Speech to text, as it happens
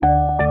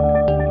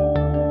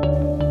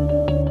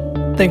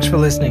Thanks for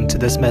listening to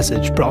this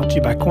message brought to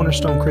you by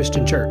Cornerstone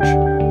Christian Church.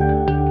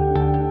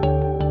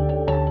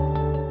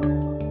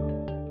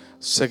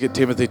 2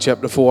 Timothy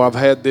chapter 4. I've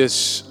had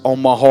this on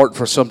my heart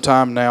for some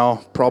time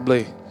now,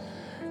 probably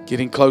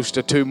getting close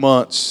to 2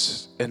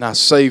 months, and I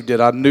saved it.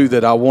 I knew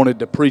that I wanted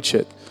to preach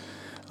it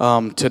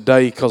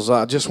today because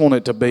I just want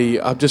it to be,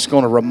 I'm just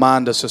going to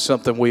remind us of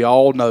something we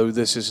all know.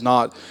 This is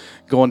not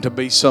going to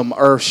be some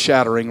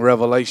earth-shattering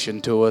revelation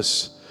to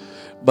us,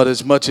 but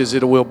as much as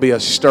it will be a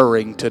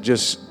stirring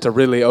to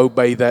really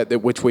obey that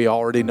which we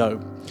already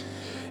know.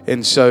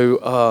 And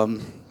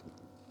so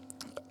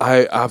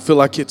I feel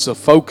like it's a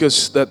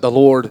focus that the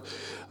Lord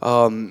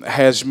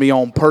has me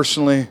on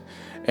personally,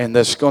 and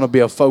that's going to be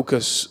a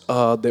focus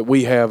that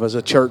we have as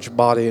a church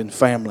body and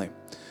family.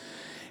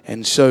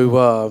 And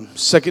so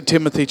 2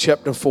 Timothy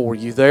chapter 4,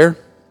 you there?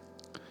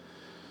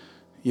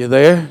 You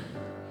there?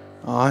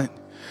 All right.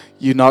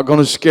 You're not going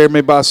to scare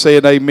me by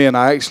saying amen.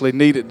 I actually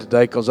need it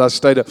today because I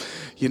stayed up.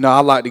 You know, I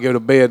like to go to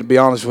bed, to be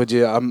honest with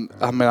you.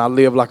 I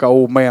live like an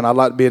old man. I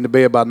like to be in the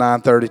bed by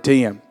 9:30,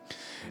 10.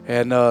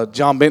 And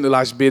John Bentley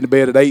likes to be in the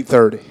bed at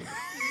 8:30.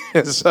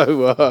 And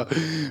so,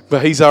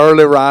 but he's an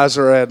early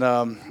riser.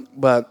 And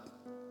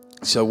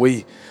so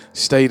we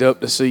stayed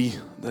up to see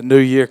the new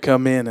year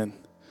come in and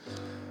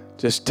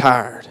just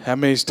tired. How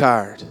many's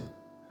tired?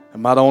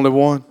 Am I the only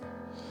one?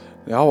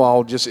 Y'all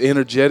all just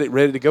energetic,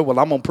 ready to go. Well,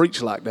 I'm going to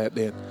preach like that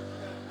then.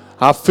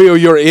 I feel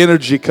your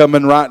energy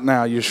coming right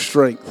now, your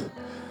strength.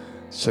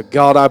 So,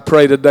 God, I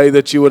pray today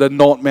that you would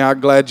anoint me. I'm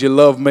glad you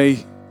love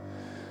me.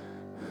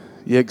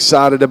 You're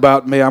excited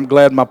about me. I'm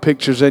glad my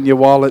picture's in your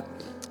wallet.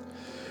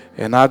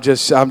 And I'm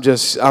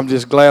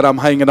just glad I'm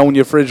hanging on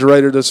your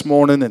refrigerator this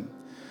morning. And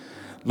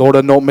Lord,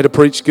 anoint me to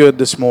preach good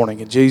this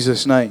morning in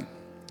Jesus' name.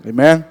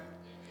 Amen.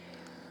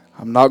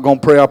 I'm not going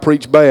to pray I'll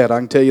preach bad. I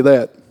can tell you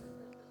that.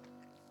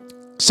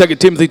 2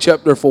 Timothy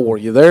chapter 4.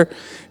 You there?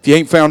 If you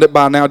ain't found it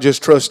by now,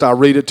 just trust I'll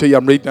read it to you.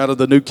 I'm reading out of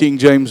the New King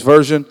James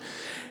Version.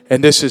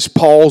 And this is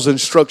Paul's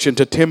instruction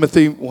to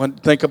Timothy.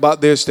 Think about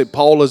this, that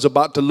Paul is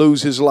about to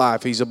lose his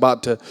life. He's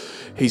about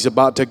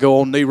to go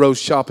on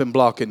Nero's chopping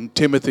block. And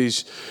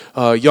Timothy's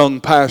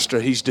young pastor,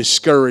 he's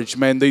discouraged.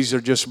 Man, these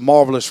are just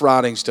marvelous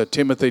writings to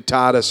Timothy,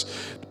 Titus,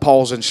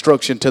 Paul's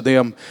instruction to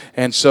them.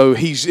 And so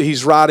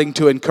he's writing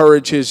to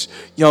encourage his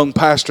young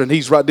pastor. And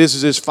this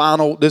is his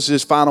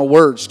final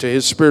words to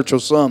his spiritual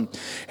son.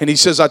 And he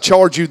says, I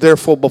charge you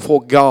therefore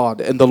before God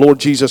and the Lord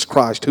Jesus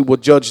Christ, who will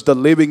judge the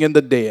living and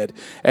the dead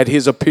at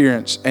his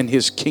appearance and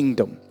his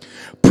kingdom.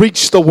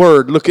 Preach the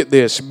word. Look at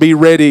this. Be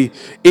ready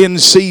in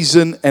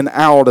season and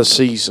out of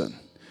season.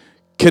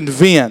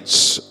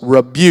 Convince,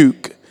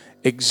 rebuke,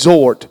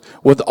 exhort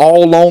with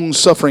all long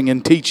suffering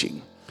and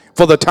teaching.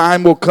 For the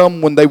time will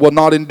come when they will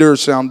not endure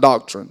sound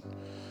doctrine,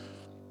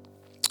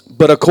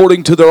 but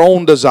according to their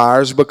own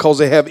desires, because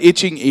they have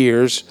itching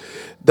ears,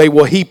 they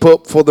will heap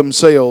up for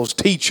themselves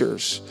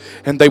teachers,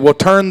 and they will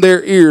turn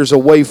their ears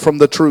away from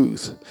the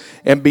truth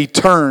and be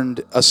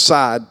turned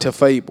aside to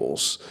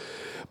fables.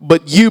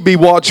 But you be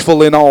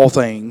watchful in all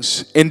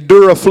things,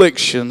 endure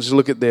afflictions,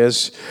 look at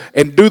this,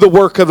 and do the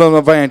work of an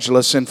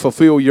evangelist and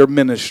fulfill your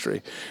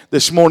ministry.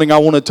 This morning I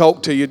want to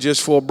talk to you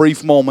just for a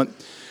brief moment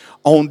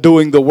on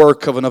doing the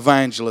work of an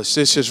evangelist.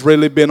 This has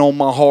really been on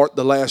my heart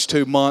the last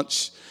 2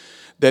 months,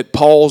 that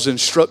Paul's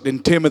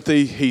instructing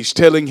Timothy. He's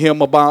telling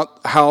him about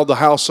how the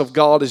house of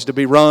God is to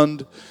be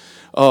run.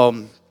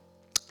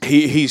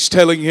 He's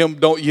telling him,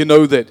 don't you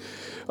know that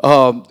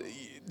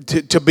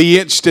to be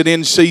instant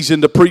in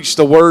season to preach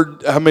the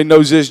word. How many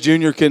knows this?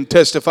 Junior can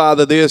testify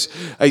to this.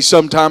 Hey,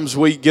 sometimes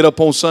we get up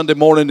on Sunday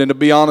morning and to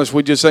be honest,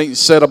 we just ain't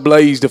set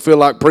ablaze to feel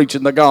like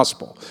preaching the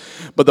gospel.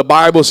 But the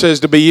Bible says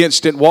to be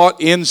instant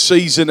what? In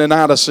season and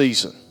out of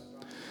season.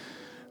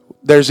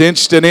 There's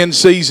instant in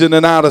season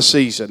and out of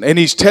season. And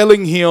he's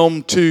telling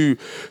him to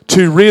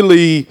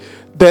really,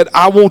 that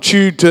I want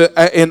you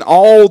to, in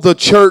all the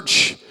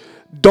church,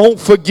 don't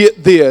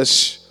forget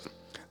this,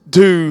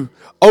 to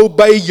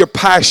obey your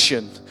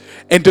passion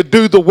and to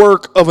do the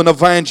work of an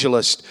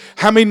evangelist.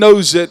 How many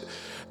knows that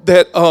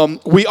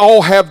we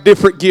all have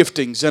different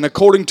giftings? And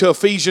according to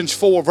Ephesians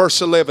 4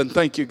 verse 11,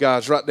 thank you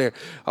guys right there.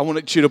 I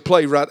wanted you to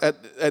play right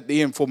at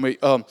the end for me.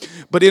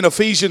 But in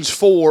Ephesians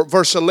 4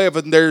 verse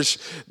 11, this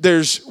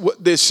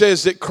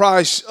says that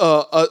Christ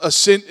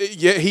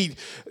he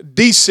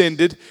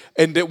descended,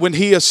 and that when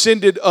he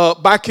ascended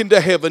back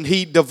into heaven,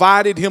 he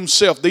divided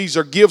himself. These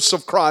are gifts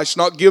of Christ,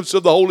 not gifts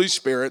of the Holy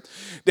Spirit,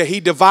 that he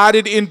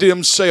divided into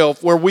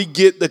himself, where we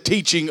get the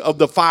teaching of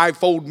the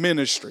fivefold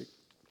ministry.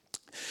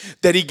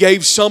 That he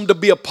gave some to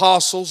be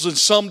apostles, and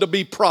some to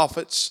be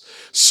prophets,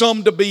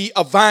 some to be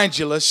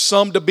evangelists,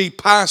 some to be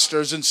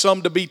pastors, and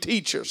some to be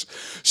teachers.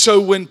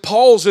 So when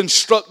Paul's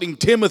instructing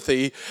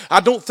Timothy, I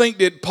don't think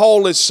that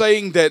Paul is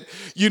saying that,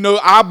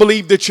 I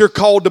believe that you're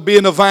called to be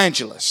an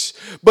evangelist.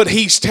 But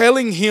he's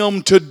telling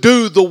him to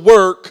do the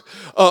work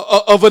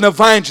of an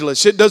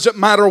evangelist. It doesn't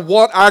matter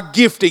what our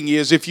gifting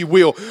is, if you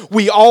will.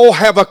 We all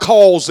have a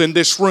cause in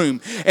this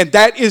room, and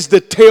that is to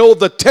tell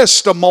the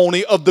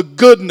testimony of the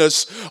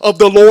goodness of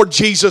the Lord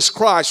Jesus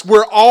Christ.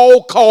 We're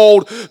all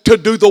called to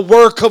do the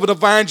work of an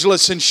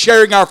evangelist and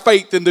sharing our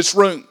faith in this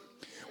room.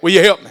 Will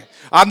you help me?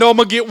 I know I'm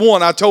going to get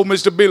one. I told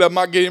Mr. Billy I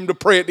might get him to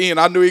pray at the end.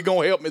 I knew he was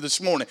going to help me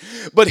this morning.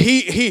 But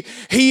he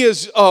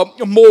is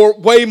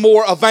way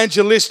more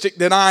evangelistic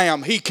than I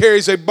am. He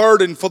carries a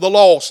burden for the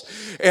lost.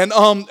 And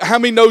how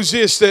many knows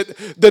this, that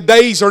the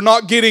days are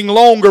not getting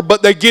longer,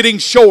 but they're getting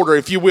shorter,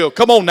 if you will.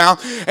 Come on now.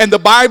 And the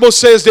Bible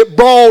says that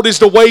broad is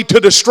the way to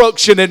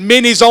destruction, and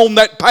many's on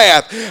that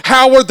path.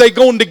 How are they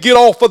going to get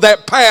off of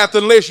that path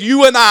unless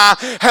you and I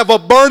have a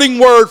burning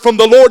word from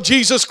the Lord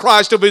Jesus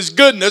Christ of His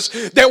goodness,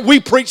 that we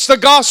preach the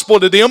gospel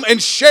to them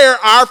and share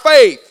our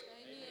faith?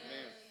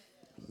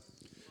 Amen.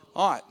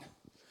 All right.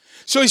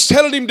 So he's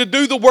telling him to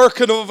do the work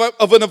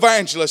of an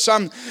evangelist.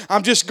 I'm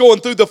just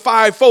going through the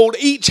fivefold.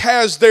 Each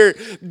has their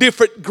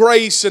different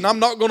grace, and I'm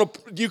not going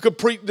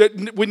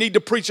to, we need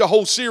to preach a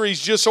whole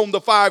series just on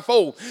the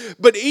fivefold.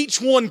 But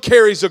each one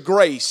carries a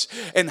grace,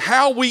 and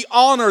how we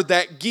honor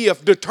that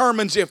gift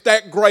determines if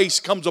that grace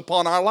comes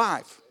upon our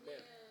life.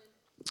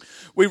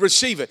 We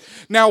receive it.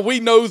 Now, we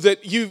know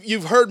that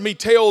you've heard me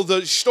tell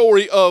the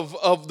story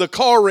of the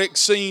car wreck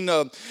scene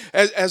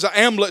as an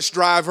ambulance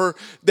driver,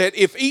 that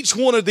if each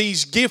one of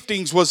these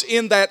giftings was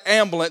in that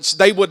ambulance,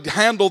 they would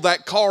handle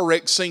that car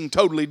wreck scene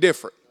totally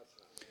different.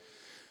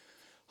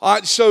 All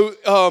right, so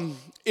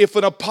if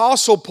an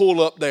apostle pulled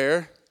up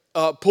there,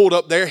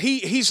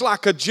 he's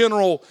like a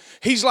general.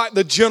 He's like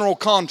the general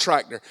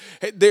contractor.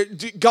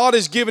 God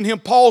has given him.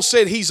 Paul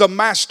said he's a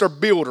master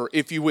builder,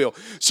 if you will.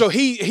 So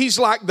he's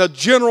like the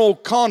general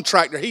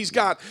contractor. He's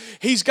got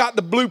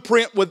the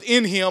blueprint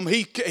within him.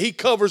 He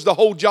covers the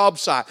whole job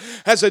site.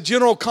 As a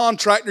general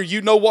contractor,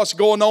 you know what's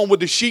going on with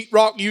the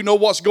sheetrock. You know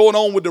what's going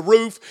on with the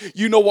roof.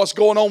 You know what's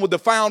going on with the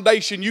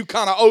foundation. You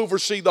kind of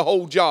oversee the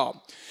whole job.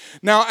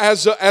 Now,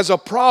 as a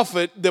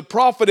prophet, the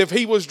prophet, if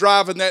he was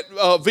driving that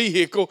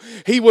vehicle,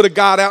 he would have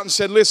got out and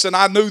said, listen,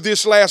 I knew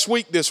this last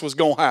week this was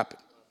going to happen.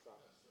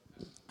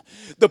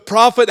 The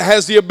prophet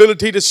has the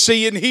ability to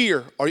see and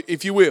hear, or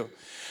if you will.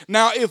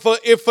 Now,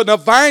 if an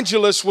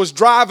evangelist was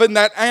driving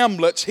that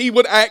ambulance, he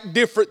would act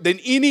different than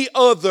any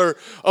other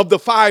of the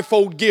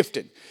fivefold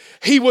gifting.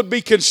 He would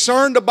be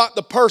concerned about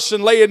the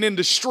person laying in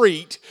the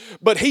street,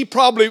 but he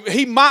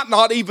might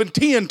not even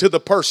tend to the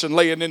person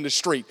laying in the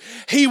street.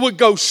 He would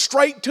go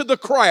straight to the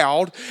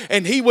crowd,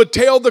 and he would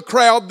tell the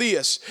crowd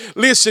this: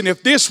 listen,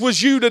 if this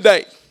was you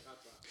today,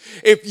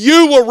 if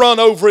you were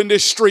run over in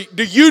this street,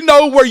 do you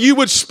know where you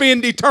would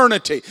spend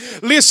eternity?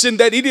 Listen,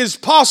 that it is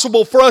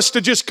possible for us to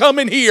just come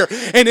in here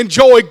and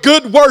enjoy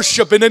good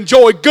worship and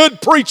enjoy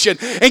good preaching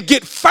and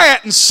get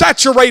fat and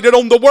saturated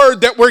on the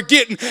word that we're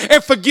getting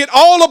and forget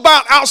all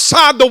about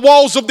outside the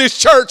walls of this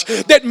church,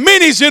 that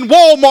many's in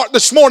Walmart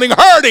this morning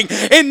hurting,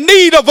 in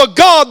need of a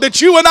God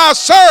that you and I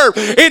serve,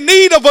 in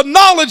need of a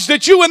knowledge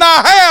that you and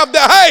I have,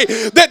 that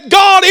hey, that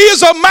God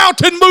is a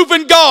mountain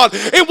moving God,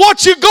 and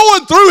what you're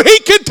going through, He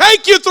can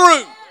take you through.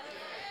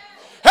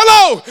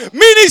 Hello,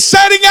 many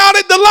sitting out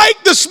at the lake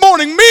this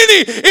morning.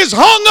 Many is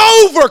hung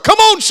over. Come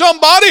on,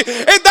 somebody.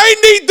 And they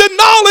need the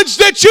knowledge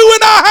that you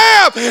and I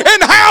have.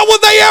 And how will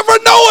they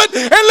ever know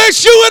it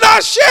unless you and I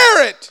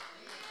share it?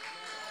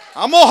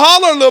 I'm going to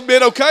holler a little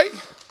bit, okay?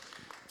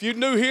 If you're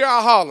new here,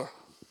 I'll holler.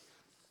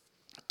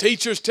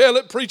 Teachers tell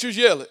it, preachers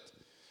yell it.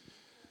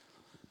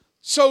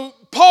 So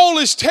Paul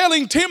is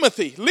telling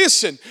Timothy,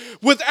 listen,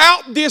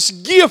 without this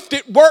gift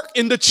at work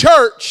in the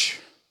church,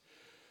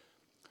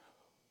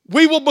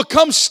 we will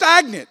become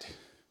stagnant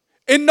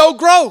and no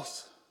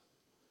growth.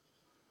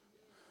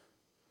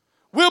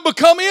 We'll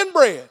become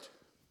inbred.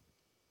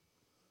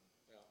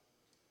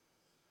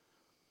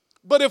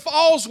 But if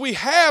all we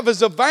have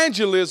is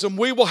evangelism,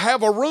 we will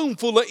have a room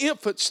full of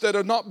infants that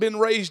have not been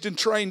raised and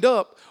trained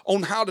up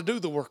on how to do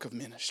the work of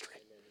ministry.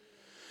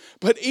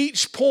 But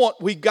each point,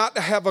 we got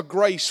to have a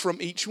grace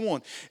from each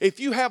one.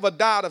 If you have a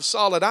diet of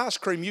solid ice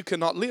cream, you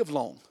cannot live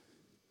long.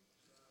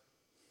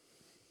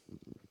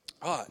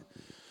 All right.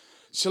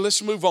 So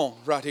let's move on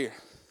right here.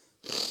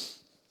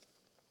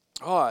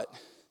 All right.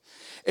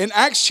 In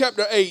Acts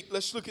chapter 8,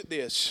 let's look at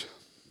this.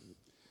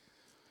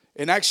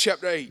 In Acts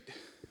chapter 8.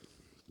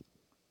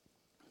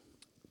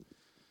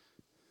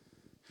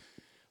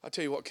 I'll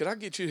tell you what, can I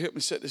get you to help me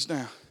set this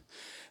down?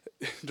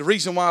 The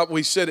reason why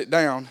we set it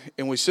down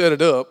and we set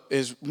it up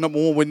is, number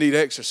one, we need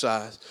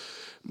exercise.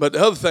 But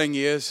the other thing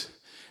is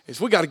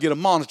we got to get a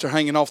monitor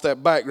hanging off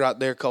that back right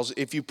there, because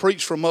if you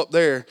preach from up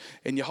there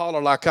and you holler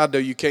like I do,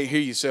 you can't hear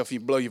yourself, you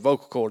blow your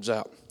vocal cords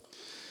out.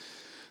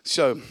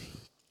 So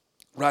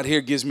right here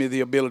gives me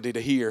the ability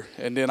to hear,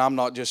 and then I'm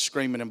not just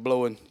screaming and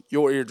blowing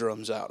your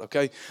eardrums out,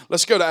 okay?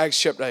 Let's go to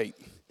Acts chapter 8.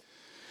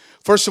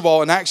 First of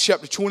all, in Acts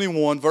chapter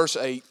 21, verse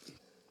 8,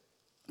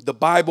 the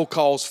Bible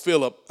calls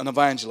Philip an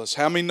evangelist.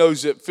 How many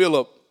knows that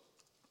Philip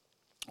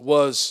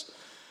was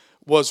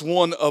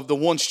one of the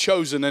ones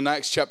chosen in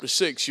Acts chapter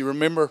 6? You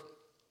remember?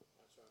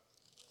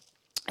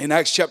 In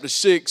Acts chapter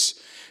 6,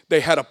 they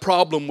had a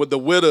problem with the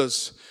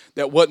widows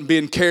that wasn't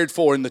being cared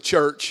for in the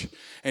church.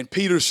 And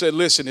Peter said,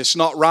 listen, it's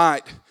not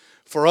right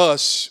for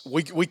us.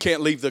 We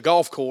can't leave the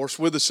golf course.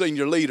 We're the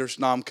senior leaders.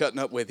 No, I'm cutting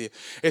up with you.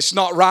 It's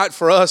not right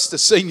for us, the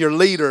senior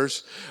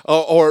leaders,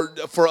 or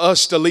for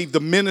us to leave the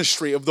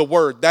ministry of the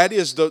word. That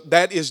is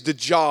the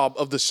job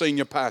of the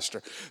senior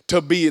pastor,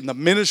 to be in the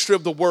ministry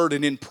of the word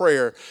and in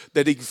prayer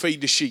that he can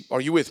feed the sheep.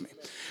 Are you with me?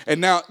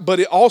 And now, but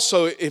it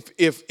also,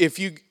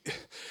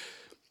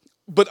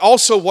 but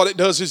also what it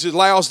does is it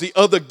allows the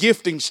other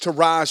giftings to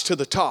rise to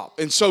the top.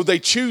 And so they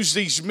choose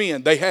these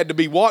men. They had to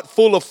be what?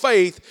 Full of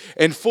faith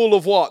and full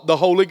of what? The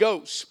Holy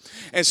Ghost.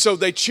 And so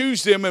they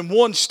choose them,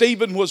 and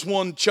Stephen was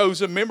one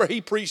chosen. Remember, he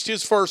preached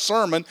his first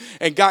sermon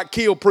and got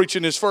killed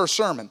preaching his first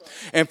sermon.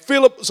 And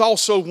Philip was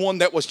also one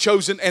that was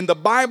chosen, and the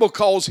Bible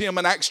calls him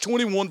in Acts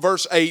 21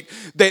 verse 8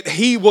 that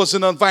he was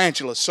an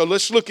evangelist. So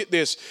let's look at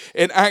this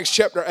in Acts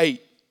chapter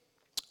 8,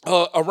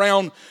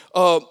 around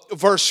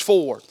verse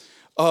 4.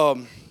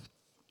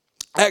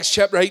 Acts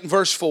chapter 8 and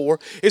verse 4,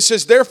 it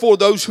says, therefore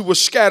those who were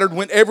scattered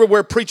went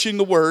everywhere preaching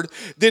the word.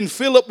 Then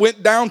Philip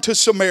went down to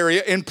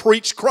Samaria and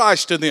preached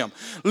Christ to them.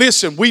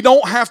 Listen, we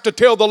don't have to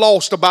tell the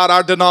lost about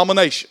our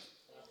denomination.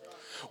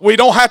 We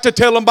don't have to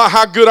tell them about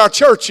how good our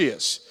church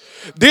is.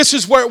 This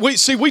is where we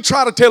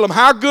try to tell them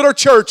how good our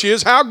church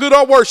is, how good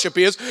our worship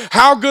is,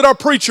 how good our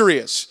preacher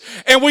is.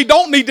 And we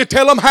don't need to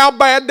tell them how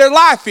bad their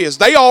life is.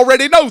 They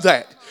already know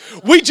that.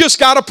 We just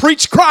got to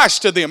preach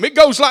Christ to them. It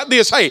goes like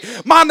this. Hey,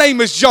 my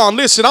name is John.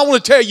 Listen, I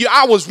want to tell you,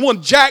 I was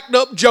one jacked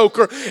up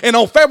joker. And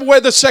on February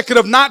the 2nd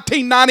of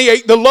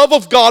 1998, the love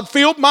of God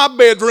filled my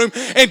bedroom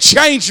and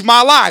changed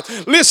my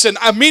life. Listen,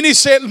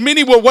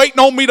 many were waiting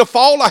on me to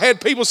fall. I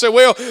had people say,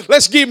 well,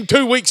 let's give him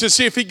 2 weeks and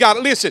see if he got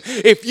it. Listen,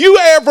 if you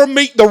ever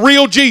meet the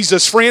real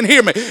Jesus, friend,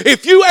 hear me.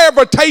 If you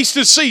ever taste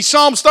and see,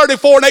 Psalms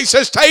 34 and 8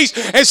 says, taste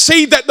and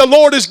see that the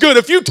Lord is good.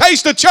 If you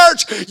taste the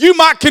church, you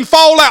can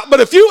fall out.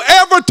 But if you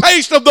ever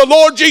taste of the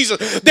Lord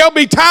Jesus, there'll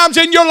be times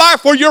in your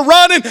life where you're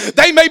running.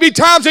 They may be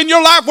times in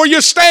your life where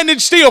you're standing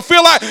still,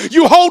 feel like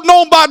you holding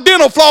on by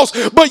dental floss,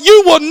 but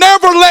you will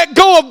never let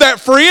go of that,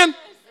 friend.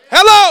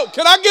 Hello,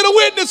 can I get a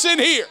witness in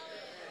here?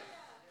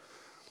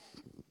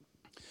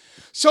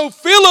 So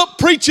Philip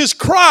preaches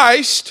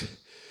Christ.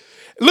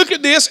 Look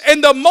at this.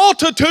 And the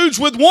multitudes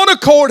with one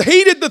accord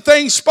heeded the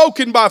things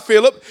spoken by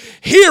Philip,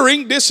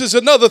 hearing, this is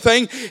another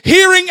thing,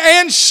 hearing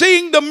and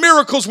seeing the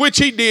miracles which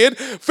he did.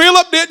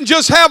 Philip didn't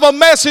just have a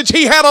message,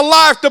 he had a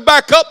life to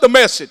back up the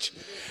message.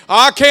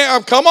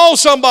 Come on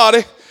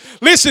somebody.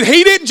 Listen,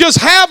 he didn't just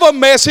have a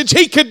message,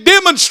 he could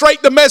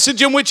demonstrate the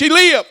message in which he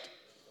lived.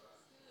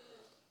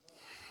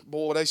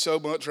 Boy, they so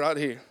much right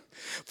here.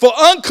 For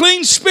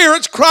unclean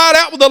spirits cried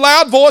out with a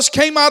loud voice,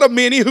 came out of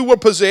many who were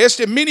possessed,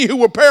 and many who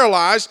were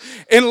paralyzed,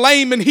 and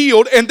lame and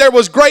healed, and there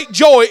was great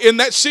joy in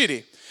that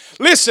city.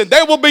 Listen,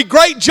 there will be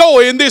great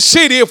joy in this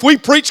city if we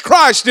preach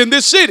Christ in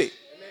this city.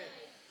 Amen.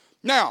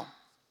 Now,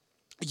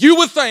 you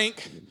would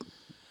think,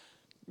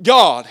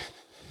 God,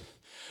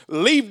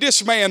 leave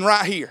this man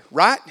right here,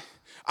 right?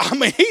 I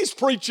mean, he's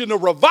preaching a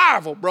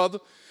revival, brother.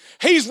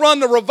 He's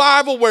running a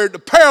revival where the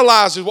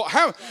paralyzed is.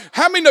 How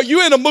many know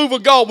you in a move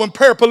of God when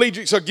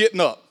paraplegics are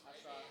getting up?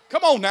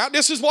 Come on now.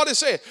 This is what it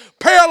says.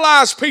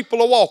 Paralyzed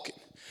people are walking.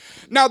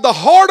 Now the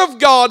heart of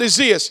God is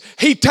this.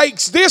 He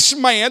takes this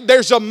man.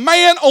 There's a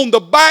man on the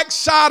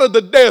backside of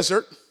the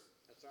desert.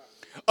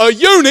 A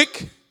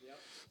eunuch.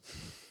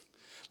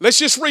 Let's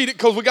just read it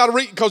because we got to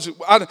read it because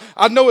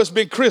I know it's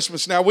been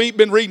Christmas now. We ain't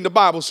been reading the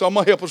Bible, so I'm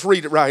going to help us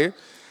read it right here.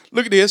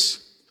 Look at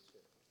this.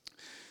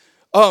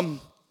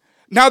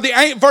 Now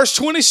verse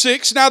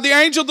 26, now the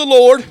angel of the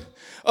Lord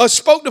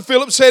spoke to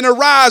Philip, saying,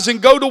 arise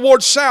and go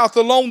towards south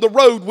along the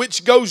road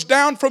which goes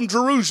down from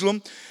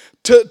Jerusalem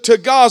to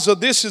Gaza.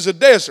 This is a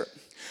desert.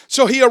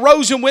 So he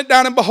arose and went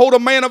down, and behold, a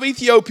man of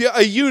Ethiopia,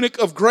 a eunuch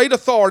of great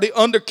authority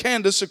under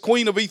Candace, a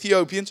queen of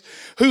Ethiopians,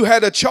 who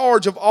had a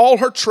charge of all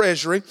her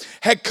treasury,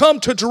 had come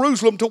to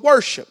Jerusalem to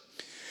worship.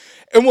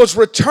 And was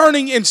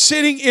returning and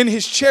sitting in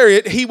his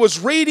chariot, he was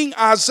reading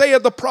Isaiah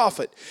the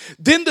prophet.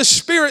 Then the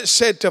Spirit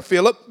said to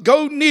Philip,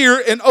 go near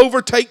and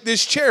overtake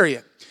this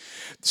chariot.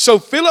 So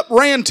Philip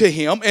ran to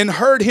him and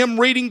heard him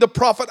reading the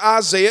prophet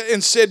Isaiah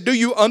and said, do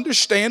you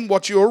understand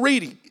what you are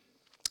reading?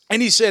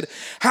 And he said,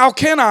 how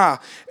can I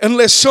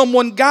unless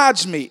someone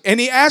guides me? And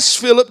he asked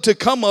Philip to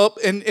come up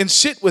and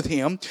sit with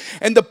him.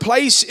 And the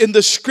place in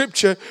the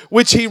scripture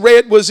which he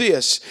read was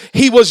this.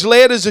 He was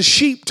led as a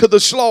sheep to the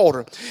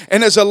slaughter,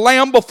 and as a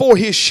lamb before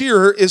his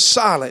shearer is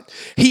silent.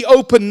 He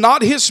opened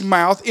not his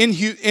mouth. In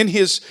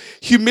his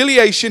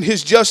humiliation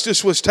his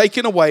justice was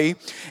taken away.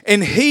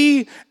 And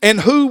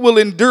who will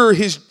endure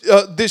his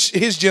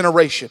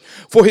generation?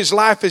 For his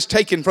life is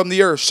taken from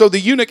the earth. So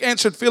the eunuch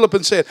answered Philip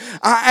and said,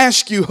 I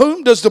ask you,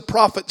 whom does the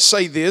prophet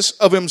say this,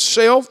 of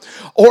himself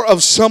or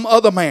of some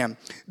other man?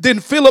 Then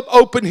Philip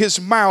opened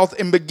his mouth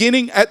and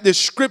beginning at this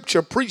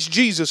scripture preached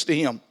Jesus to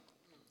him.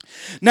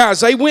 Now as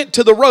they went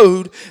to the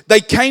road, they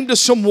came to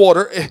some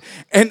water,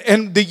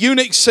 and the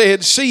eunuch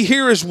said, see,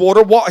 here is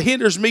water. What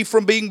hinders me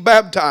from being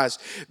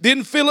baptized?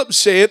 Then Philip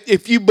said,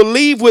 if you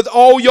believe with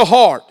all your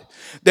heart,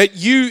 that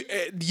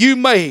you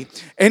may.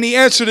 And he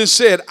answered and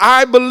said,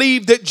 I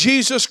believe that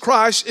Jesus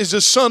Christ is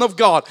the Son of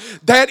God.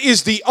 That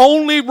is the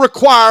only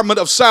requirement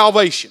of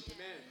salvation.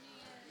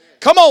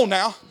 Come on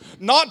now.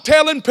 Not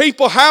telling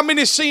people how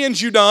many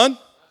sins you done.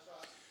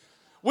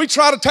 We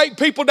try to take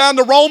people down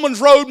the Romans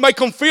road, make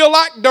them feel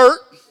like dirt.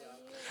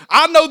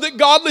 I know that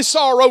godly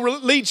sorrow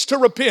leads to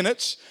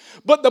repentance,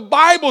 but the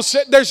Bible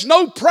said there's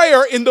no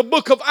prayer in the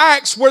book of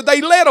Acts where they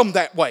led them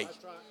that way.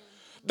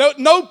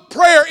 No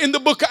prayer in the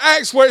book of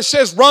Acts where it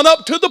says run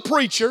up to the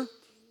preacher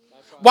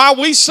while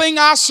we sing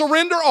I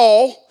surrender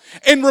all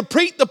and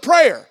repeat the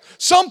prayer.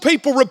 Some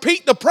people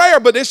repeat the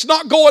prayer, but it's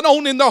not going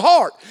on in their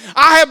heart.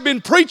 I have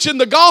been preaching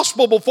the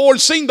gospel before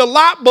and seen the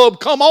light bulb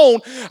come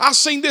on. I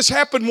seen this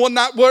happen one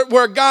night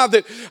where a guy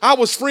that I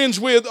was friends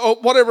with, or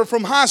whatever,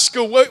 from high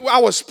school, I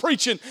was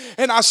preaching,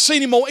 and I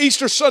seen him on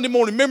Easter Sunday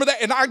morning. Remember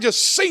that? And I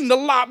just seen the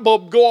light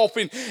bulb go off,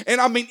 and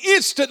I mean,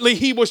 instantly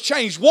he was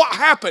changed. What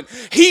happened?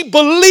 He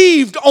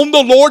believed on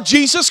the Lord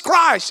Jesus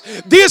Christ.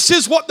 This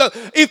is what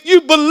if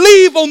you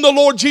believe on the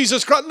Lord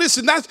Jesus Christ,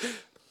 listen,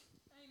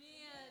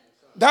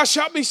 thou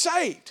shalt be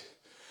saved.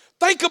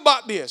 Think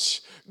about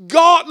this.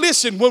 God,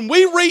 listen, when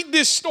we read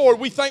this story,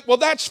 we think, well,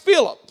 that's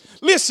Philip.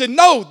 Listen,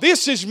 no,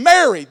 this is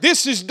Mary.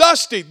 This is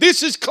Dusty.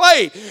 This is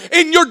Clay.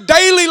 In your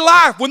daily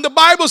life, when the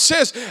Bible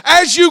says,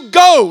 as you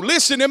go,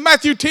 listen, in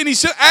Matthew 10, he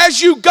said, as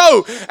you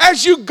go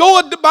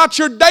about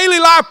your daily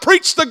life,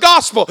 preach the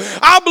gospel.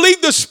 I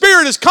believe the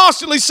Spirit is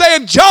constantly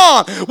saying,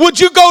 John, would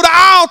you go to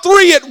aisle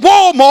 3 at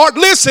Walmart?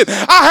 Listen,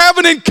 I have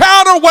an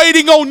encounter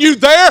waiting on you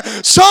there.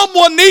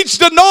 Someone needs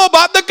to know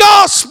about the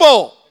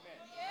gospel.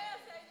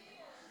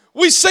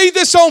 We see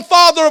this on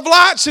Father of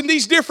Lights and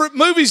these different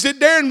movies that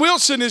Darren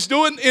Wilson is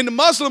doing in the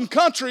Muslim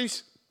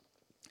countries.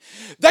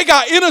 They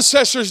got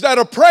intercessors that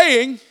are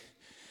praying,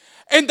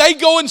 and they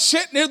go and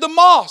sit near the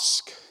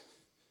mosque.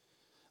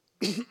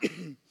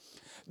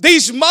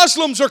 These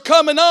Muslims are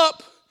coming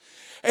up,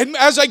 and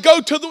as they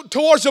go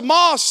towards the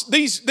mosque,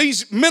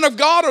 these men of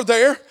God are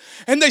there,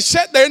 and they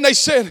sat there and they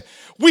said,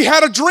 we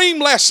had a dream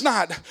last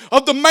night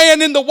of the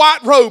man in the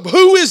white robe.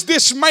 Who is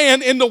this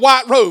man in the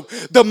white robe?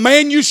 The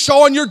man you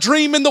saw in your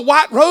dream in the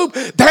white robe?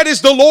 That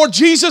is the Lord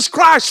Jesus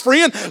Christ,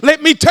 friend.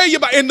 Let me tell you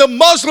about it. And the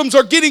Muslims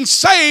are getting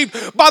saved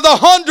by the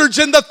hundreds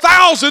and the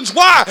thousands.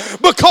 Why?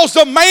 Because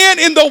the man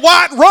in the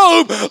white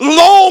robe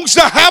longs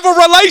to have a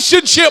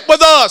relationship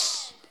with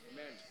us.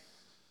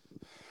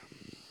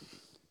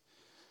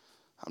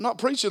 I'm not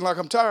preaching like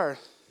I'm tired.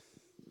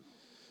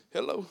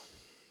 Hello.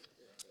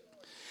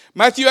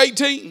 Matthew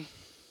 18.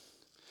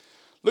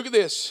 Look at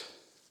this.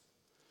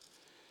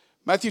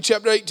 Matthew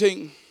chapter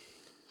 18.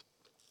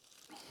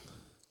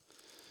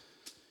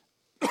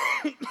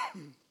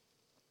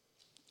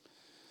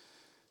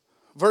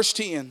 Verse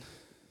 10.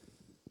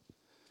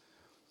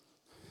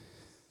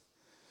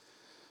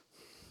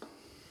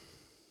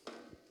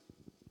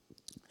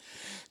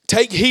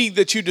 Take heed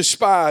that you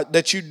despise,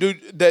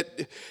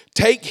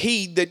 take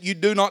heed that you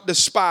do not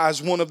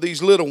despise one of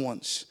these little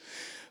ones.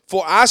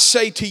 For I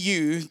say to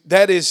you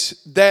that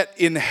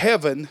in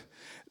heaven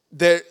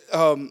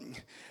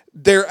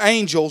their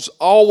angels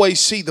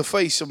always see the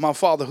face of my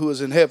Father who is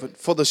in heaven.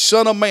 For the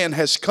Son of Man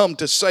has come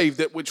to save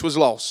that which was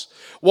lost.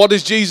 What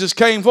does Jesus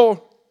came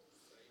for?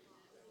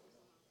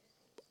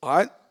 All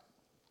right.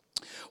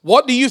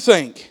 What do you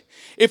think?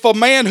 If a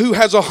man who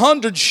has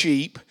 100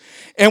 sheep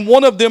and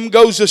one of them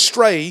goes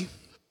astray,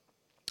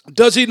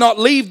 does he not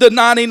leave the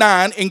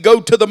 99 and go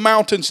to the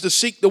mountains to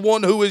seek the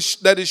one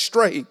that is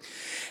straying?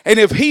 And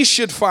if he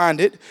should find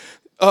it,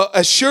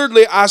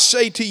 assuredly I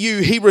say to you,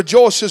 he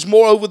rejoices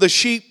more over the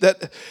sheep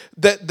that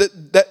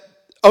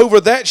over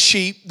that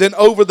sheep than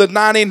over the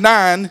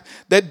 99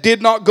 that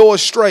did not go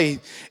astray.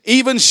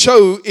 Even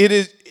so it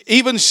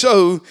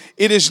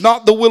is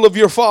not the will of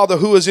your Father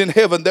who is in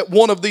heaven that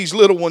one of these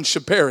little ones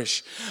should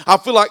perish. I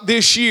feel like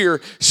this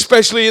year,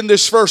 especially in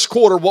this first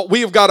quarter, what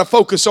we have got to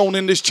focus on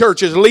in this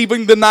church is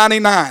leaving the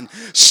 99,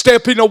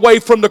 stepping away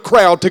from the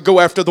crowd to go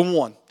after the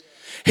one.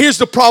 Here's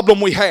the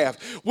problem we have.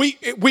 We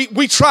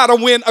try to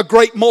win a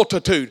great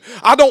multitude.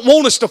 I don't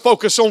want us to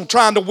focus on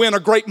trying to win a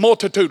great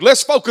multitude.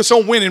 Let's focus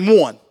on winning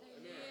one.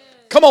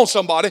 Come on,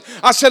 somebody.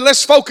 I said,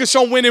 let's focus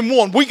on winning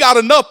one. We got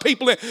enough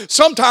people in.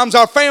 Sometimes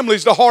our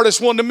family's the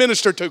hardest one to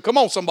minister to. Come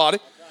on, somebody.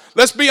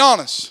 Let's be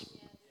honest.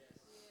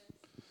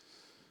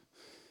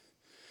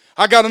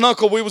 I got an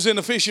uncle. We was in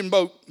a fishing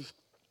boat.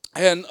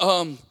 And,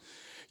 and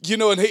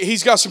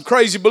he's got some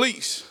crazy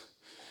beliefs.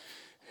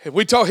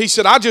 He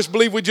said, I just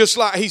believe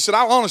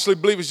I honestly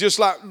believe it's just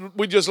like,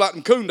 we just like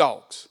them coon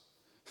dogs.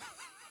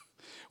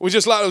 We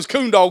just like those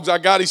coon dogs I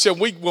got. He said,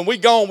 when we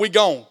gone, we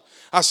gone.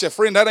 I said,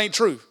 friend, that ain't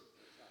true.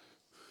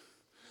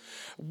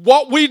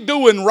 What we are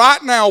doing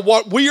right now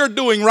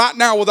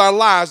with our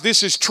lives,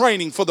 this is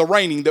training for the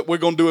reigning that we're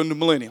going to do in the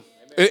millennium,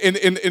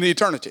 in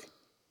eternity.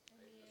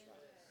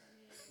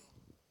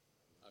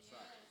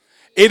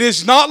 It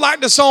is not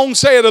like the song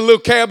said, a little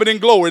cabin in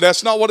glory.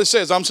 That's not what it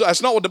says.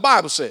 That's not what the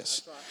Bible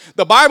says.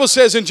 The Bible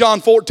says in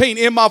John 14,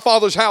 in my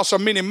Father's house are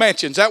many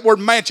mansions. That word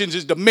mansions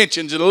is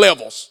dimensions and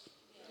levels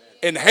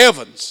in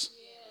heavens.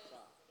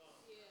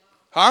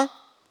 Huh?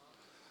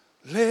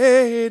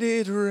 Let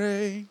it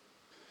rain.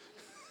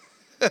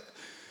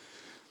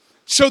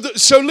 So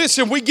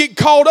listen, we get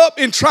caught up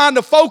in trying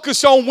to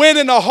focus on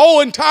winning a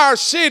whole entire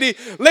city.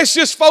 Let's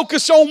just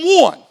focus on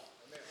one.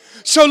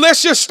 So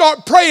let's just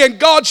start praying.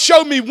 God,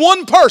 show me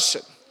one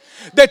person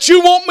that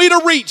you want me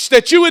to reach,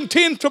 that you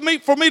intend for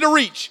me to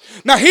reach.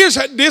 Now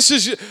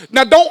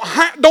don't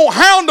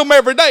hound them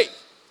every day.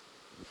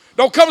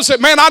 Don't come and say,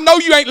 man, I know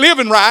you ain't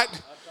living right.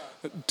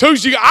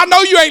 Tuesday, I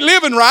know you ain't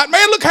living right.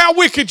 Man, look how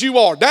wicked you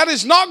are. That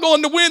is not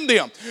going to win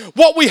them.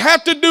 What we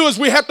have to do is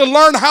we have to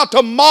learn how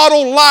to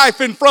model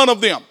life in front of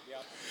them.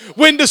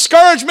 When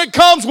discouragement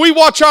comes, we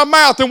watch our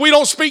mouth and we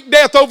don't speak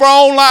death over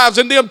our own lives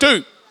and them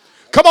too.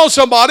 Come on,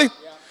 somebody.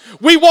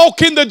 We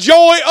walk in the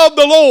joy of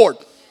the Lord.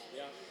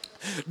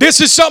 This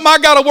is something I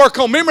got to work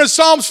on. Remember in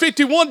Psalms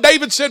 51,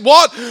 David said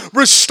what?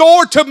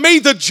 Restore to me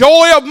the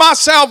joy of my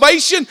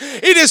salvation.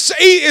 It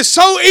is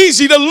so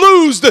easy to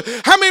lose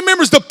how many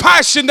remembers the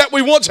passion that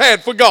we once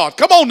had for God?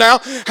 Come on now.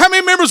 How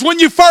many remembers when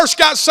you first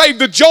got saved,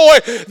 the joy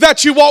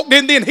that you walked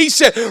in then? He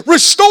said,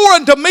 restore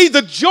unto me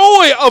the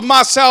joy of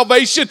my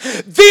salvation.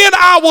 Then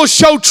I will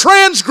show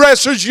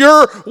transgressors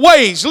your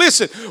ways.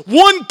 Listen,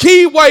 one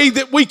key way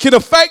that we can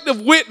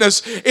effective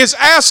witness is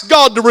ask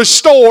God to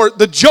restore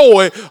the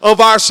joy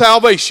of our salvation.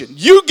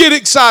 You get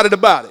excited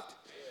about it.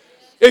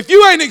 If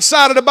you ain't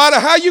excited about it,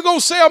 how you going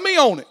to sell me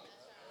on it?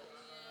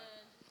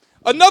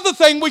 Another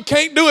thing we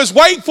can't do is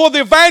wait for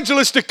the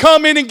evangelist to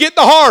come in and get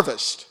the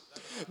harvest.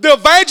 The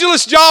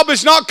evangelist's job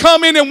is not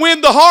come in and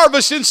win the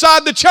harvest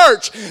inside the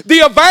church.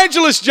 The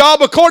evangelist's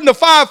job, according to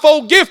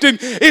fivefold gifting,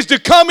 is to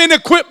come in and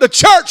equip the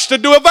church to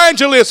do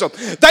evangelism.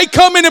 They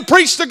come in and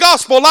preach the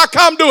gospel like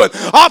I'm doing,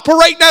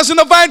 operating as an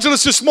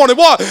evangelist this morning.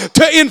 What?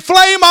 To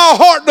inflame our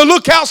heart to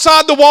look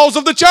outside the walls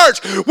of the church.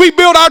 We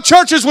build our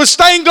churches with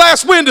stained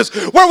glass windows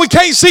where we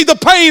can't see the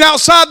pain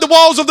outside the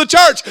walls of the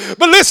church.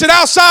 But listen,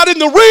 outside in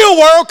the real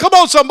world, come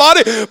on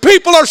somebody,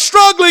 people are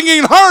struggling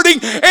and hurting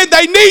and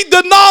they need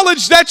the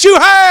knowledge that you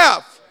have.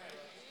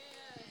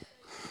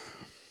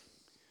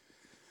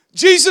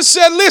 Jesus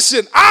said,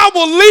 listen, I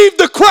will leave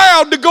the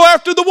crowd to go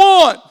after the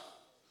one.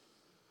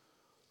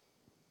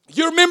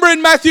 You remember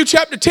in Matthew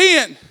chapter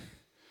 10.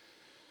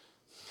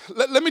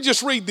 Let me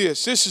just read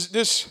this.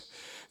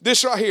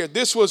 This right here.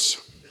 This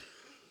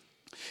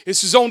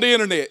is on the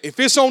internet. If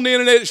it's on the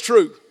internet, it's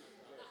true.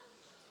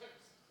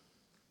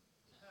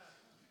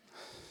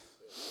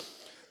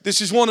 This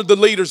is one of the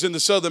leaders in the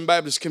Southern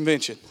Baptist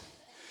Convention.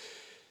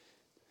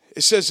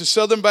 It says the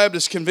Southern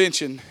Baptist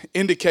Convention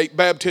indicate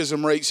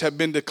baptism rates have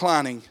been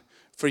declining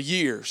for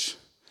years.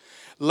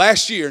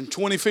 Last year in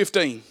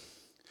 2015,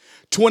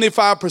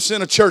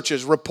 25% of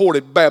churches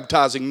reported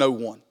baptizing no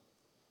one.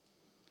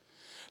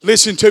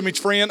 Listen to me,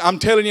 friend. I'm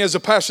telling you as a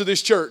pastor of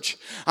this church,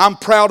 I'm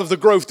proud of the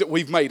growth that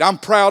we've made. I'm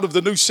proud of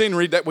the new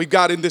scenery that we've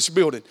got in this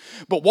building.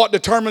 But what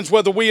determines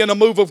whether we in a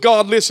move of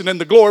God, listen,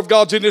 and the glory of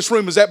God's in this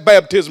room is that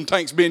baptism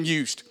tank's being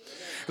used.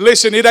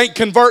 Listen, it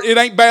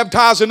ain't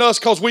baptizing us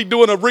because we're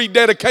doing a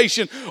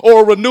rededication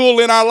or a renewal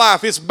in our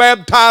life. It's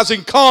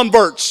baptizing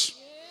converts.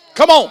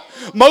 Come on.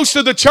 Most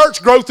of the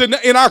church growth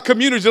in our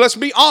community, let's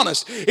be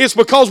honest, it's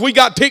because we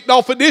got ticked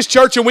off at this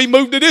church and we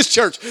moved to this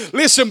church.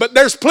 Listen, but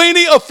there's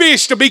plenty of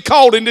fish to be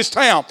caught in this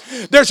town.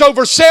 There's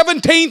over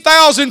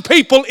 17,000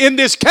 people in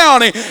this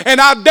county,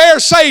 and I dare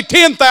say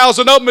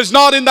 10,000 of them is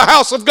not in the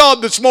house of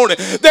God this morning.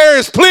 There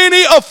is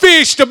plenty of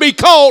fish to be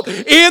caught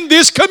in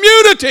this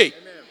community.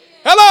 Amen.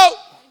 Hello?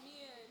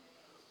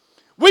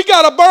 We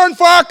got to burn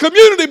for our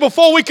community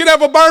before we can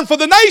ever burn for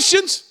the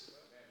nations.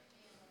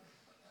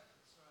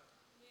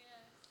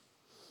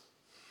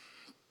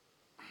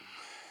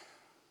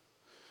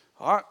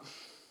 All right.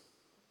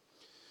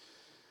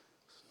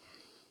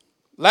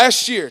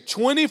 Last year,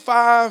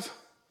 25%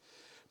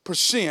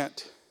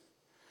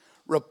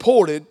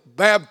 reported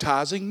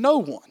baptizing no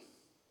one.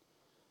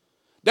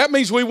 That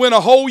means we went a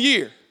whole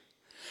year.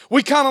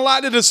 We kind of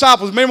like the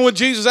disciples. Remember when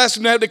Jesus asked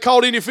them, have they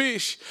caught any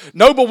fish?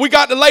 No, but we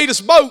got the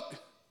latest boat.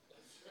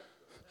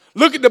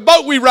 Look at the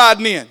boat we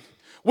riding in.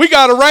 We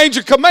got a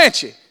Ranger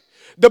Comanche.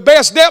 The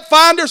best depth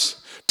finders.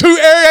 2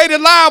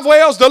 aerated live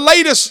wells, the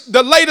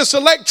latest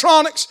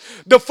electronics,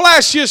 the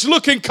flashiest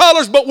looking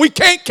colors, but we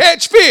can't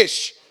catch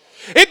fish.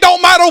 It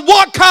don't matter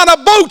what kind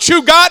of boat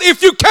you got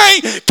if you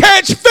can't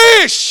catch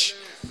fish.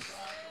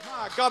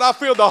 My God, I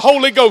feel the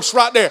Holy Ghost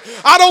right there.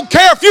 I don't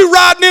care if you're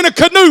riding in a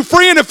canoe,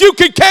 friend. If you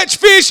can catch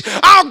fish,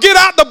 I'll get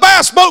out the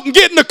bass boat and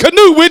get in the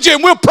canoe with you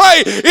and we'll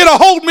pray. It'll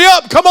hold me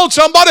up. Come on,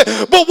 somebody.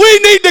 But we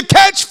need to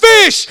catch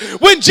fish.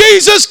 When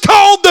Jesus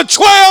called the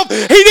 12,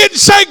 he didn't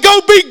say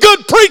go be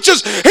good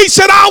preachers. He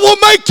said, I will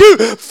make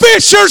you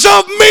fishers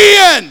of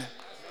men.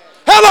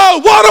 Hello,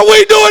 what are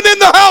we doing in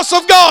the house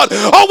of God?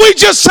 Are we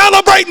just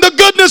celebrating the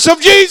goodness of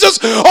Jesus?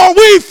 Or are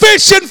we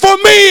fishing for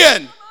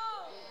men?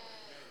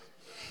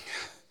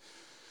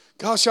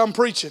 Gosh, I'm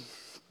preaching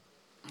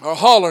or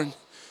hollering.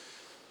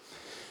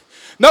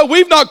 No,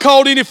 we've not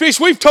caught any fish.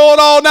 We've toiled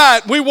all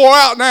night. We wore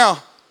out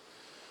now.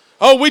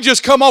 Oh, we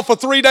just come off a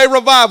 3-day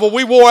revival.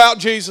 We wore out,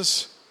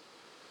 Jesus.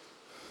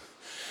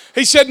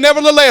 He said,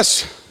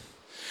 nevertheless,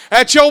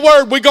 At your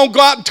word, we're going to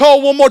go out and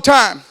toil one more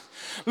time.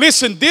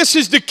 Listen, this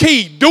is the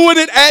key. Doing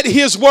it at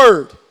His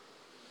word.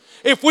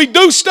 If we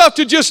do stuff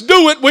to just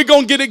do it, we're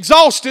going to get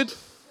exhausted.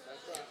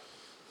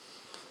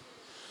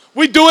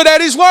 We do it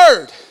at His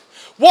word.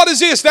 What is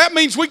this? That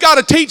means we got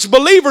to teach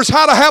believers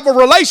how to have a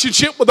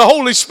relationship with the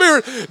Holy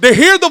Spirit, to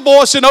hear the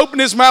voice and open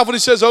His mouth when He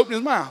says open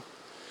His mouth.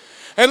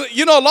 And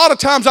you know, a lot of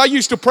times I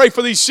used to pray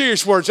for these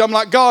serious words. I'm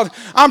like, God,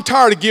 I'm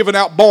tired of giving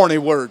out Barney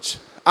words.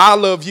 I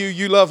love you,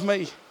 you love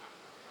me.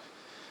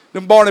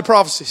 Them Barney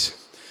prophecies.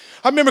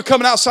 I remember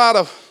coming outside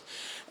of,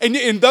 and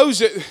those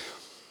that,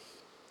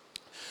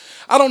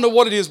 I don't know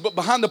what it is, but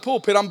behind the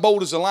pulpit, I'm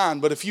bold as a lion.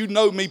 But if you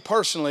know me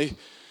personally,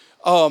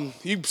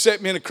 you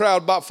set me in a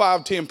crowd about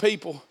 5, 10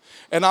 people,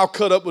 and I'll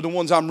cut up with the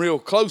ones I'm real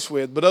close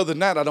with. But other than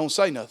that, I don't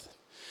say nothing.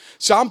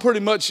 So I'm pretty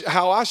much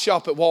how I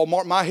shop at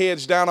Walmart. My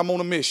head's down. I'm on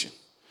a mission.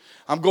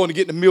 I'm going to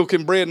get the milk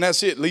and bread, and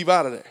that's it. Leave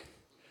out of there.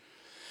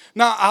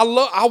 Now,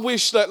 I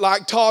wish that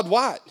like Todd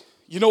White.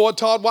 You know what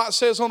Todd White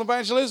says on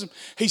evangelism?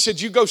 He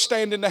said, you go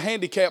stand in the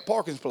handicapped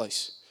parking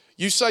place.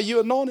 You say you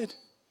anointed.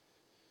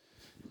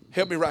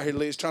 Help me right here,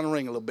 Liz. Trying to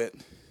ring a little bit.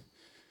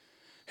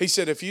 He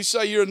said, if you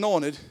say you're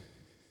anointed,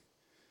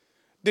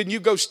 then you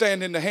go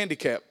stand in the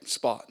handicapped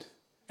spot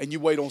and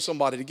you wait on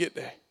somebody to get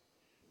there.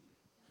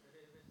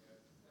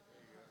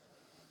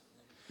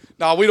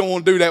 No, we don't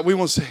want to do that. We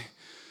want to say,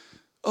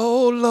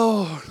 oh,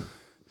 Lord,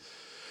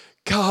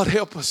 God,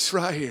 help us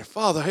right here.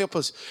 Father, help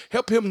us.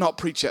 Help him not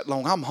preach that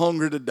long. I'm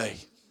hungry today.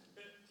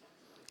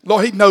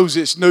 Lord, He knows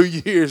it's New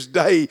Year's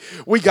Day.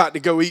 We got to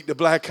go eat the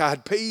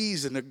black-eyed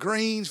peas and the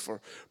greens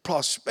for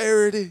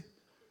prosperity.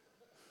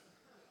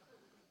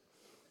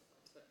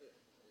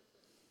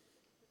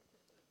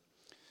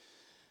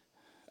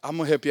 I'm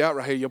going to help you out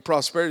right here. Your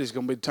prosperity is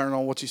going to be turned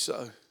on what you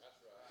sow.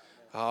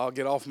 Oh,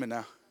 get off me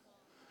now.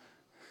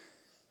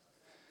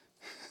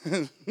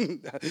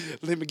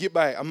 Let me get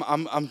back.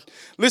 I'm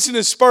listening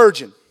to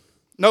Spurgeon.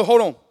 No,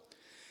 hold on.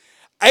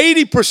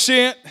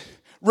 80%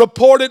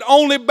 reported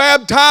only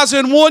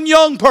baptizing one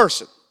young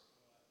person.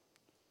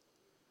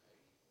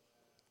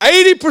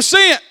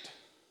 80%.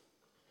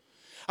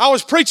 I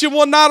was preaching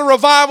one night a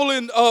revival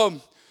in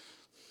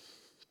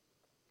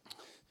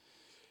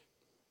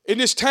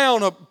this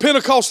town, a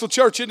Pentecostal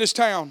church in this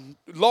town,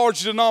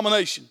 large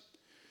denomination.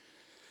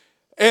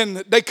 And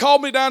they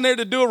called me down there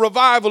to do a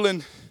revival,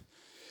 and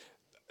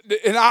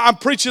I'm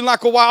preaching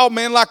like a wild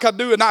man like I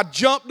do, and I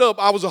jumped up.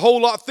 I was a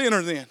whole lot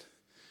thinner then.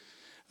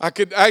 I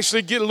could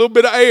actually get a little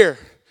bit of air.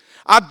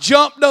 I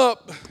jumped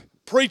up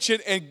preaching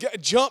and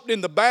jumped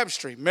in the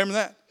baptistry. Remember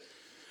that?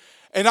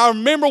 And I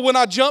remember when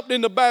I jumped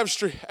in the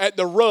baptistry at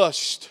the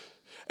rust,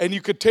 and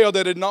you could tell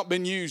that it had not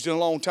been used in a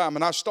long time,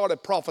 and I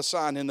started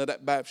prophesying into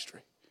that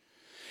baptistry.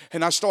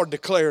 And I started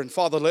declaring,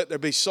 Father, let there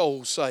be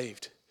souls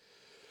saved.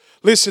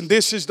 Listen,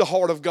 this is the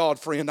heart of God,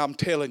 friend, I'm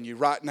telling you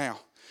right now.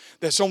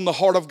 That's on the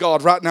heart of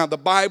God right now. The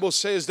Bible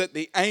says that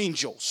the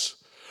angels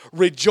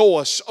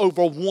rejoice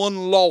over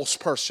one lost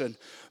person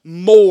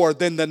more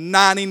than the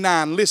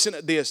 99, listen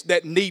to this,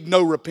 that need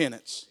no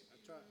repentance.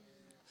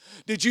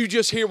 Did you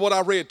just hear what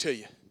I read to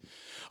you?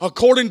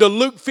 According to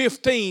Luke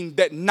 15,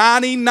 that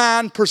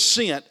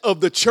 99%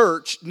 of the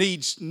church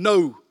needs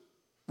no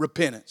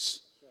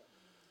repentance.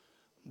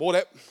 Boy,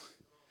 that,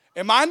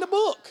 am I in the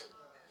book?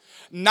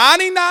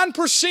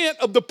 99%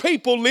 of the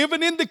people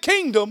living in the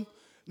kingdom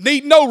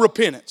need no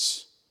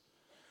repentance.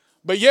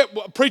 But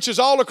yet preachers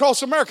all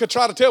across America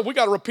try to tell we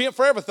got to repent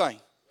for everything.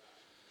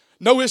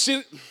 No, it's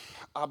in.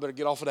 I better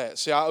get off of that.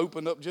 See, I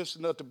opened up just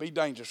enough to be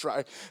dangerous,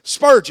 right?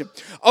 Spurgeon.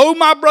 Oh,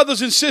 my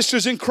brothers and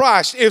sisters in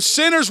Christ, if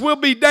sinners will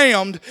be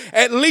damned,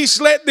 at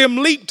least let them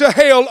leap to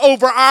hell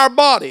over our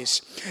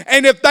bodies.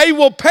 And if they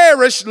will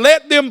perish,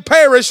 let them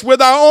perish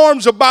with our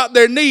arms about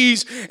their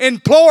knees,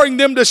 imploring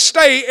them to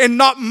stay and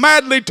not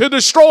madly to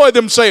destroy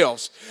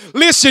themselves.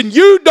 Listen,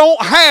 you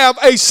don't have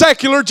a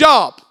secular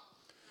job.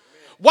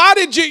 Why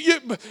did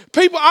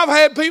people, I've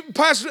had people,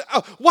 pastor,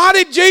 why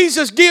did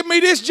Jesus give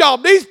me this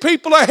job? These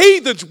people are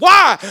heathens.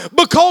 Why?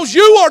 Because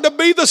you are to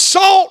be the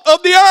salt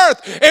of the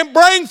earth and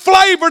bring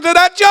flavor to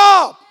that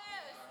job.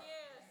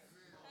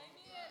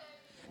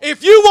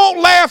 If you won't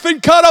laugh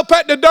and cut up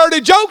at the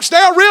dirty jokes,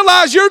 they'll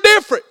realize you're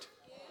different.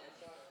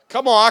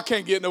 Come on, I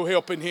can't get no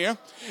help in here.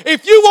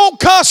 If you won't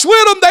cuss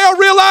with them, they'll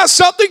realize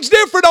something's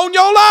different on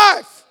your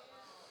life.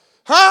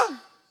 Huh?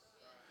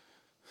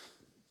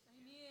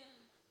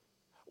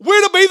 We're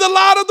to be the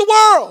light of the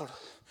world.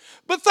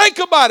 But think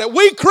about it.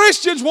 We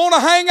Christians want to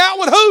hang out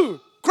with who?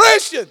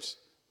 Christians.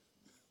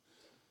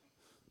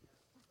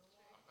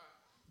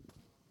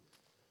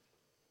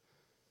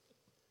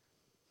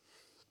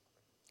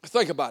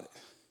 Think about it.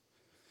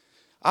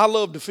 I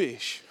love to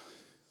fish.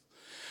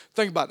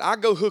 Think about it. I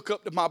go hook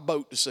up to my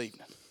boat this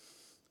evening.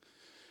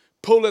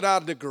 Pull it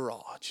out of the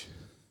garage.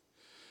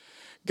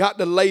 Got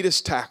the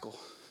latest tackle.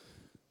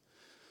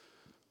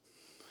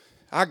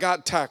 I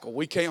got tackle.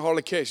 We can't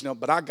hardly catch enough,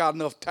 but I got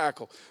enough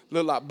tackle.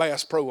 Look like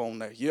Bass Pro on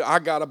there. Yeah, I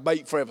got a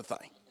bait for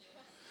everything.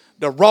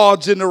 The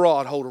rod's in the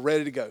rod holder,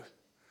 ready to go.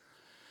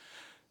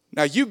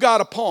 Now you got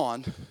a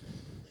pond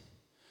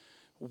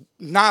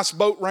nice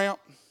boat ramp.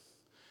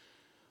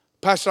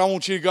 Pastor, I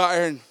want you to go out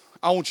there and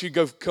I want you to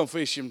go come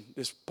fish in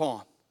this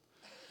pond.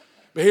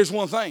 But here's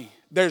one thing.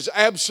 There's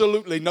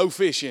absolutely no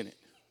fish in it.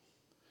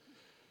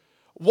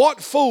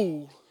 What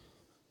fool,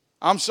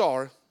 I'm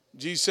sorry,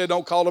 Jesus said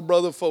don't call a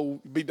brother a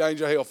fool, be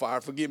danger of hellfire.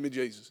 Forgive me,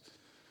 Jesus.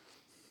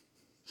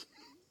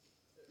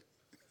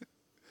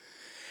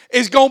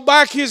 Is going to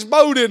back his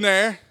boat in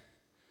there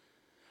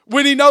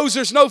when he knows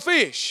there's no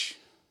fish.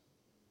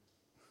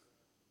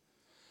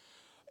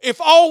 If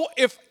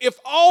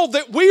all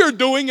that we are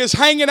doing is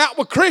hanging out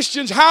with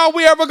Christians, how are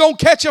we ever going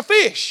to catch a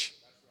fish?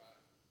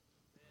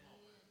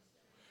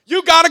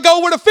 You got to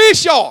go where the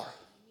fish are.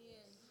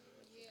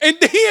 And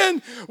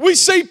then we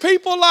see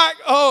people like,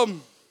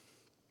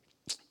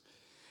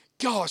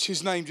 gosh,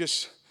 his name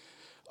just,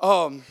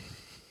 the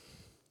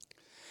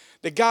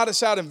guy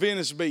that's out in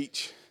Venice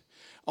Beach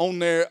on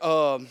there,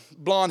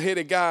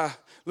 blonde-headed guy,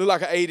 looked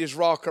like an 80s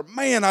rocker.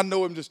 Man, I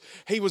know him just,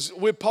 he was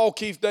with Paul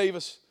Keith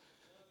Davis.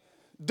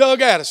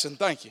 Doug Addison,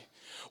 thank you.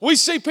 We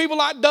see people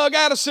like Doug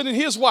Addison and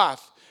his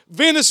wife,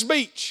 Venice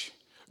Beach,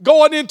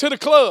 going into the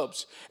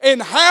clubs.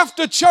 And half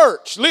the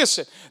church,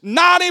 listen,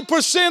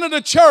 90% of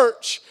the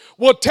church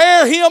will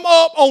tear him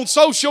up on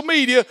social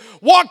media.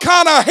 What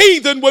kind of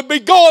heathen would be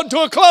going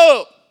to a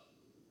club?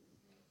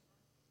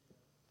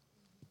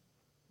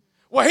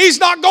 Well, he's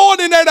not going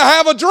in there to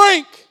have a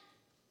drink.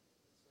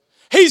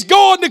 He's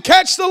going to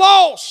catch the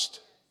lost.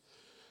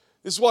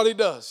 This is what he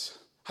does.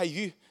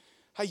 Hey,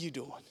 how you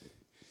doing?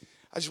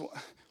 I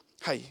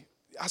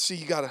see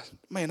you got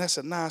man, that's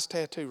a nice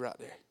tattoo right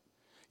there.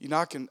 You know,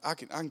 I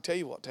can tell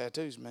you what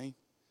tattoos mean.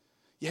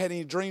 You had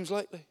any dreams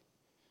lately?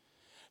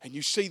 And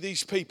you see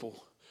these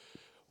people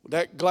with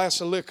that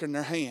glass of liquor in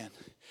their hand,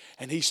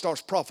 and he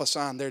starts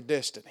prophesying their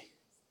destiny.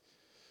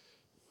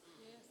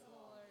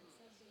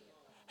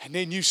 And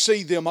then you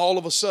see them all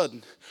of a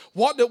sudden.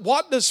 What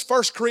does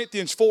 1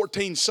 Corinthians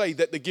 14 say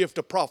that the gift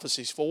of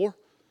prophecy is for?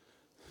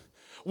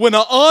 When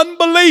an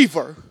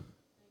unbeliever,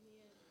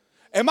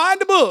 am I in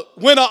the book?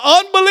 When an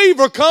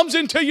unbeliever comes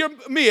into your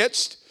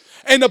midst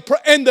and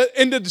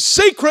the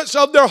secrets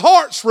of their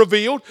hearts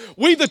revealed,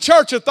 we the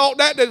church have thought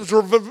that was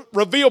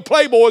revealed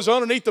playboys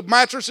underneath the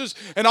mattresses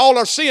and all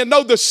our sin.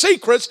 No, the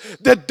secrets,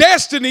 the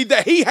destiny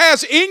that he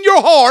has in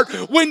your heart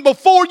when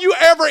before you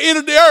ever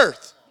entered the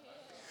earth.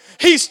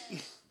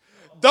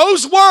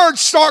 Those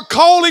words start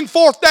calling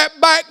forth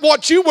that back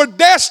what you were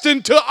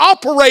destined to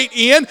operate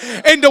in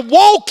and to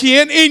walk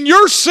in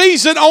your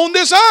season on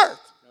this earth.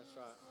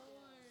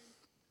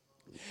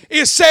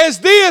 It says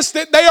this,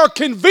 that they are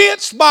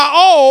convinced by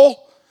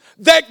all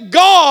that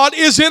God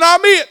is in our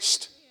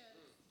midst.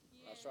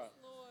 That's right.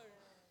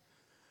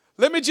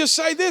 Let me just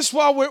say this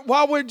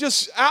while we're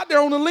just out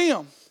there on a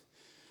limb.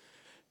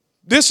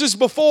 This is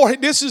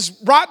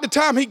right the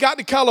time he got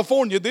to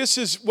California. This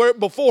is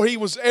before he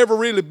was ever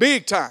really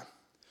big time.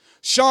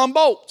 Sean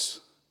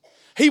Bolts.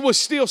 He was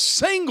still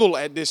single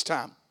at this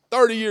time,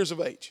 30 years of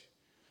age.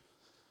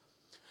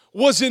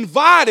 Was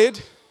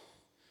invited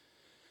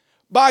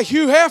by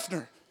Hugh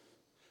Hefner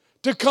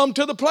to come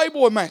to the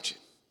Playboy Mansion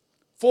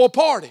for a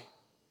party.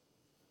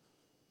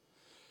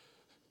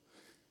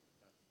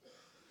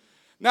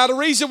 Now the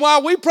reason why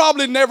we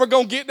probably never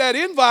going to get that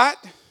invite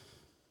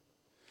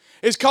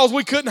is because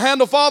we couldn't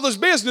handle Father's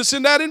business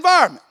in that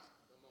environment.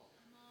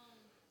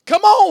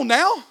 Come on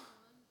now.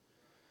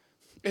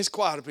 It's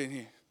quiet up in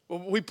here. Well,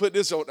 we put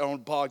this on the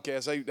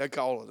podcast. They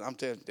call it. I'm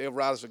telling you, they'll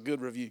write us a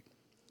good review.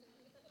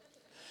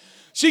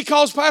 She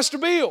calls Pastor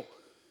Bill.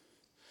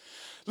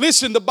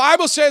 Listen, the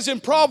Bible says in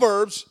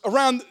Proverbs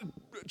around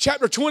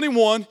chapter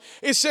 21,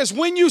 it says,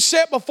 when you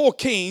sit before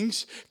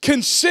kings,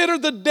 consider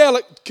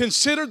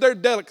their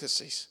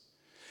delicacies.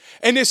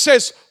 And it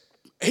says,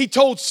 he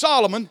told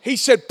Solomon, he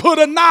said, put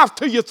a knife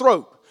to your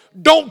throat.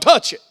 Don't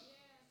touch it.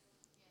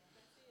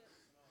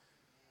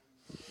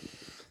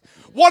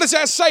 What is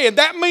that saying?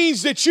 That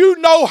means that you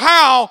know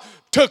how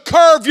to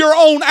curb your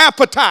own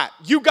appetite.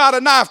 You got a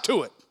knife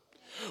to it.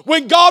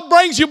 When God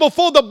brings you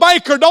before the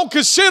banker, don't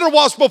consider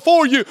what's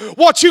before you,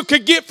 what you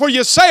could get for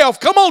yourself.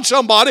 Come on,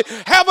 somebody.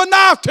 Have a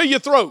knife to your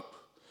throat.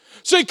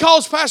 So he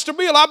calls Pastor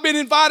Bill. I've been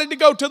invited to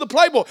go to the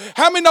Playboy.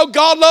 How many know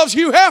God loves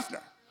Hugh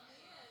Hefner?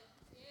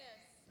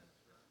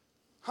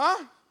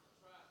 Huh?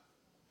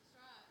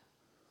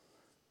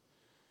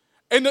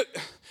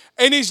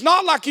 And he's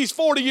not like he's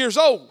 40 years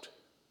old.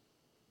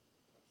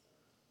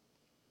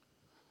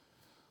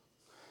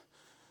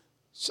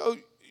 So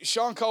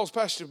Sean calls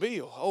Pastor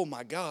Bill. Oh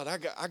my God,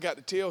 I got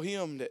to tell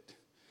him that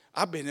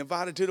I've been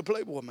invited to the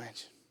Playboy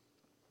Mansion.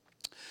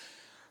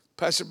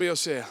 Pastor Bill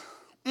said,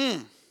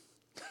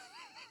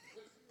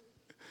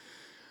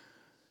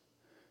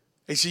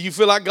 He said, you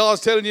feel like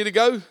God's telling you to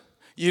go?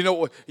 You know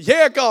what?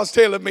 Yeah, God's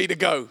telling me to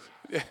go.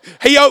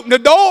 He opened the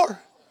door.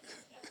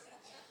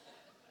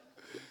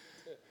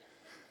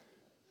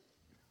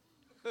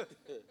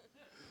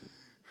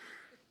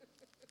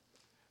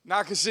 Now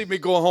I can see me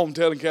going home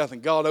telling Catherine,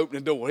 God opened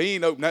the door. He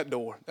ain't opened that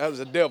door. That was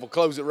the devil.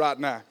 Close it right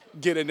now.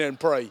 Get in there and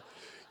pray.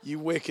 You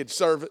wicked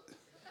servant.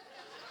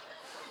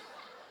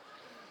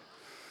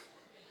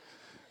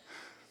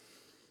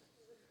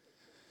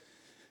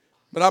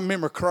 But I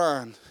remember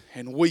crying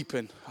and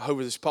weeping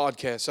over this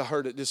podcast. I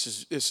heard it, this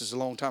is a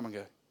long time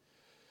ago.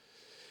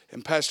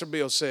 And Pastor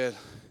Bill said,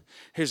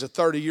 here's a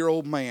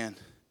 30-year-old man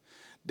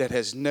that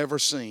has never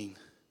seen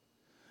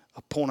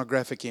a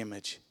pornographic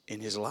image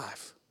in his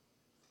life.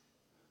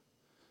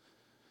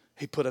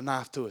 He put a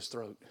knife to his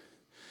throat.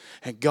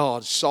 And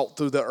God sought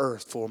through the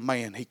earth for a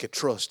man he could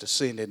trust to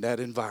send in that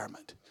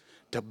environment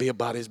to be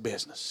about his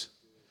business.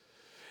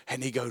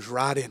 And he goes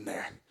right in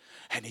there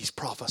and he's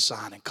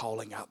prophesying and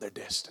calling out their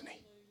destiny.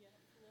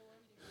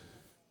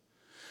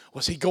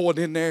 Was he going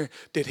in there?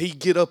 Did he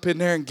get up in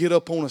there and get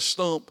up on a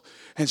stump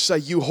and say,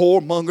 you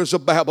whoremongers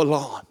of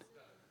Babylon?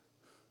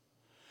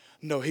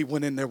 No, he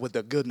went in there with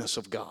the goodness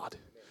of God,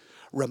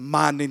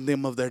 reminding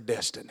them of their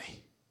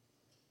destiny.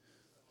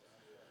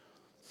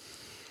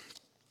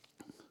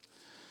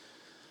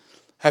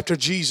 After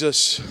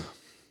Jesus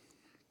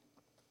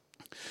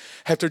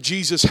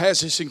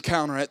has this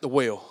encounter at the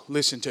well,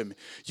 listen to me.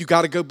 You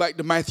got to go back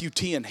to Matthew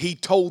 10. He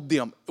told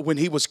them when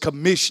he was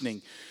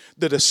commissioning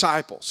the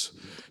disciples,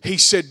 he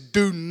said,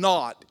 do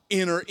not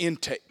enter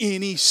into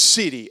any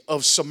city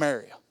of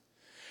Samaria.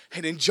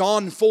 And in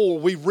John 4,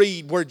 we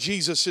read where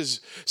Jesus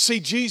is.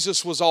 See,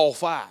 Jesus was all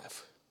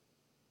five.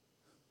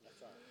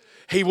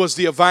 He was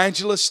the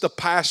evangelist, the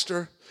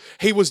pastor.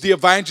 He was the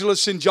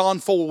evangelist in John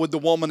 4 with the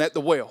woman at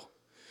the well.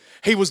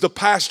 He was the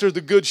pastor,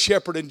 the good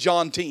shepherd in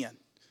John 10.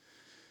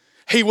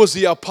 He was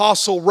the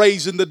apostle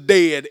raising the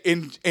dead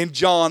in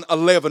John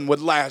 11 with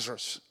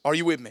Lazarus. Are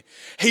you with me?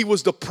 He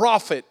was the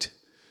prophet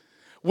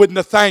with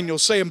Nathanael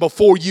saying,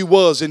 before you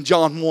was in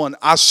John 1,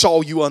 I saw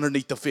you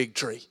underneath the fig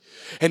tree.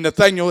 And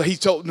Nathanael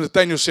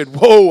said,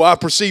 whoa, I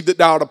perceive that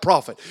thou art a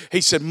prophet.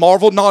 He said,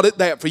 marvel not at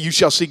that, for you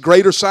shall see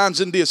greater signs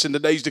than this in the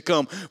days to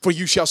come. For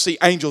you shall see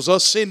angels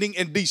ascending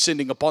and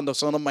descending upon the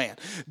Son of Man.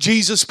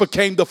 Jesus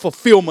became the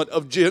fulfillment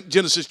of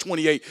Genesis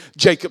 28,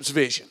 Jacob's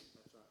vision.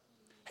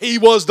 He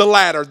was the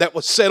ladder that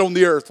was set on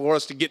the earth for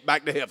us to get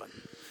back to heaven.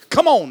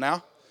 Come on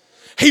now.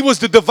 He was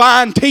the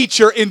divine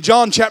teacher in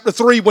John chapter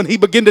 3 when he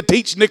began to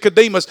teach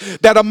Nicodemus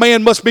that a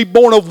man must be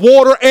born of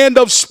water and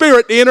of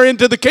spirit to enter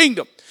into the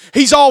kingdom.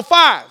 He's all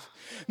five.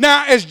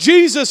 Now, as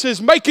Jesus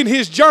is making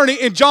his journey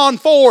in John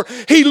 4,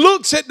 he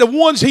looks at the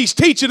ones he's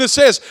teaching and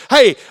says,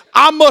 hey,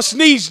 I must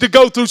needs to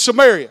go through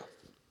Samaria.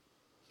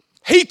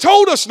 He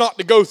told us not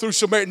to go through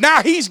Samaria.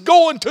 Now he's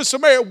going to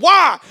Samaria.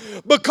 Why?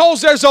 Because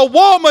there's a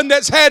woman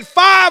that's had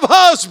 5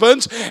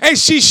 husbands and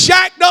she's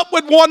shacked up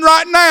with one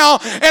right now,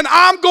 and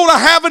I'm going to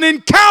have an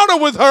encounter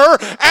with her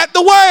at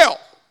the well.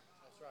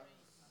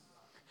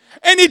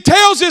 And he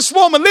tells this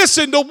woman,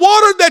 listen, the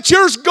water that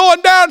you're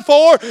going down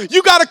for,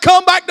 you got to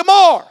come back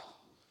tomorrow.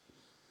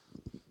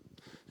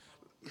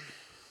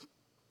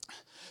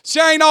 She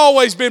ain't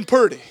always been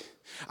pretty.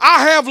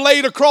 I have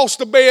laid across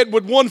the bed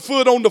with one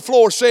foot on the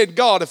floor saying,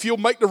 God, if you'll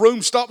make the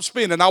room stop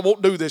spinning, I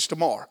won't do this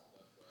tomorrow.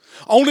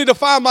 Only to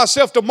find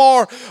myself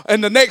tomorrow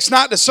and the next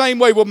night the same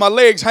way with my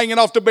legs hanging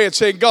off the bed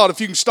saying, God, if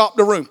you can stop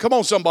the room. Come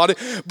on, somebody.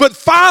 But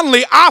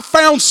finally, I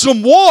found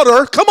some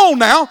water. Come on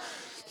now.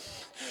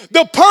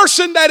 The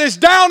person that is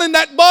down in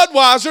that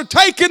Budweiser,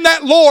 taking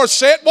that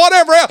Lorset,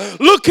 whatever else,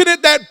 looking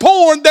at that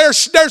porn, they're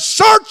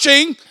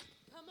searching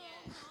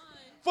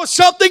for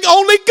something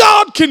only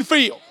God can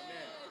feel.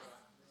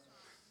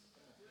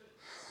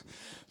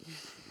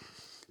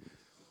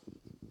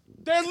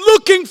 They're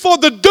looking for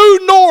the due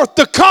north,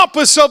 the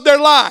compass of their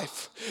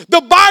life.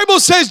 The Bible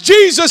says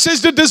Jesus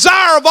is the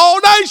desire of all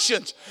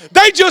nations.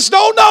 They just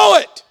don't know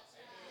it.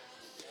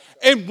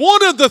 And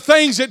one of the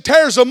things that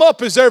tears them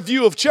up is their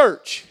view of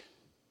church.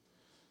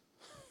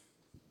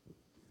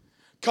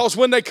 Because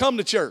when they come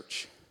to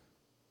church,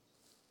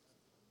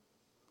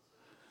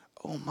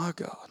 oh my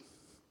God.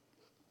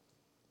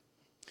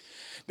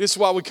 This is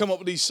why we come up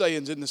with these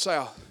sayings in the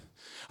South.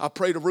 I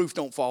pray the roof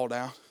don't fall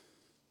down.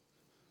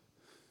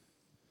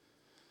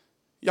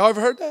 Y'all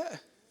ever heard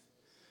that?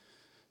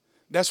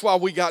 That's why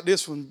we got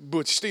this one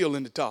with steel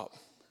in the top.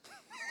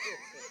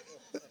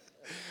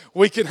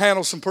 We can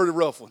handle some pretty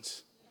rough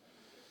ones.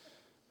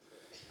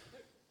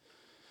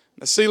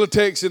 The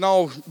Celotex and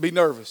all be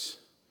nervous.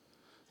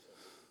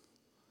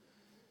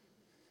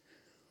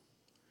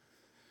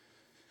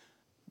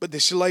 But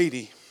this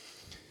lady,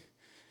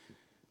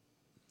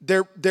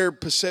 their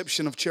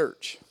perception of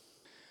church.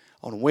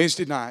 On a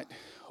Wednesday night,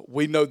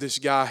 we know this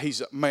guy,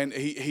 he's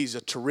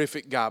a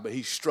terrific guy, but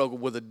he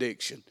struggled with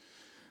addiction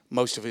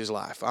most of his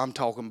life. I'm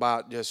talking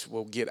about just,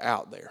 well, get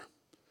out there.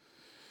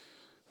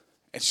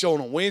 And so on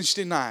a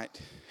Wednesday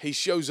night, he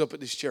shows up at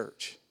this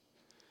church.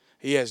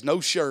 He has no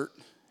shirt,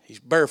 he's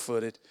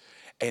barefooted,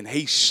 and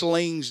he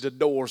slings the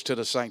doors to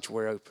the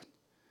sanctuary open.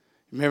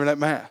 Remember that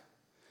man?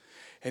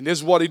 And this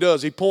is what he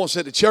does. He points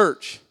at the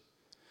church.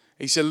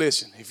 He said,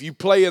 listen, if you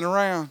playing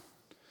around,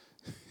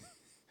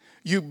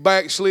 you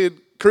backslid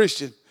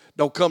Christian,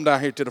 don't come down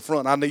here to the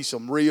front. I need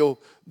some real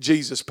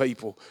Jesus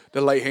people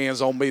to lay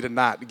hands on me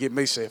tonight to get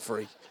me set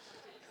free.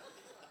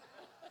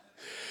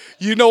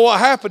 You know what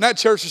happened? That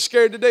church was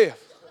scared to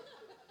death.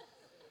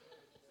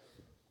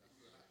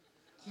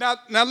 Now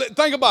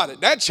think about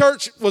it. That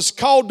church was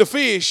called the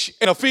Fish,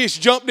 and a fish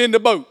jumped in the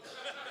boat.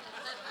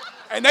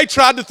 And they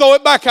tried to throw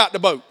it back out the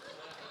boat.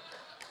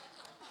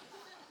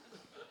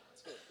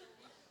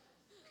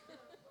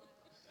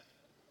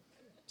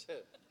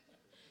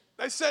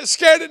 They said,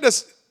 scared at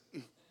us.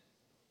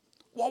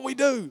 What we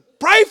do?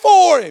 Pray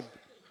for him.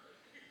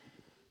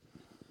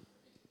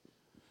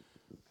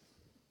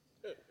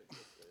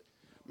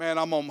 Man,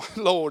 I'm on my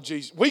Lord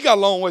Jesus. We got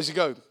a long ways to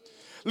go.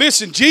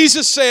 Listen,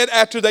 Jesus said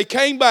after they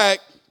came back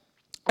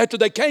to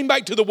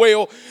the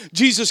well,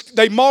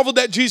 they marveled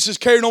that Jesus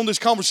carried on this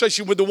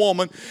conversation with the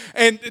woman.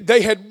 And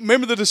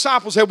remember the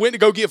disciples had went to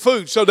go get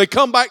food. So they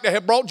come back, they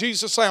had brought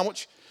Jesus a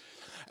sandwich.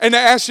 And they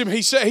asked him,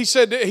 he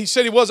said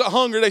he wasn't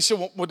hungry. They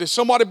said, well, did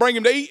somebody bring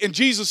him to eat? And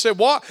Jesus said,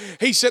 what?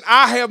 He said,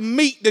 I have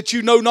meat that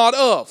you know not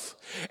of.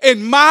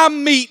 And my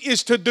meat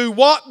is to do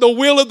what? The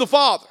will of the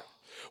Father.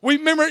 We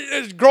remember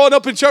growing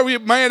up in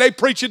church, man, they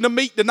preaching the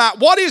meat tonight.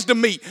 What is the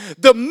meat?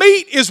 The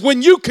meat is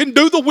when you can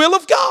do the will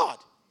of God.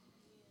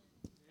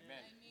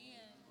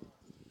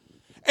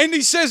 And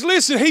he says,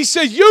 listen, he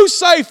says, you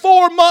say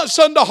 4 months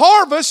unto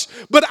harvest,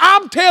 but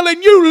I'm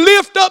telling you,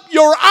 lift up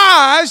your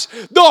eyes.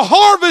 The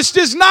harvest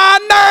is nigh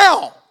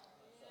now.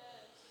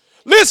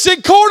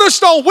 Listen,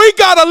 Cornerstone, we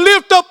got to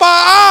lift up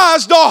our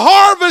eyes. The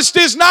harvest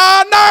is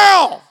nigh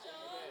now.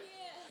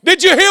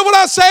 Did you hear what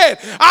I said?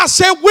 I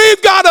said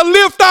we've got to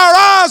lift our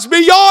eyes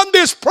beyond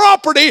this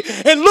property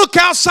and look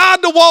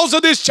outside the walls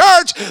of this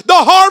church. The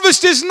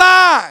harvest is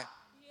nigh.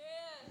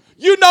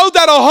 You know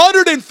that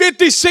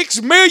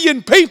 156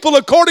 million people,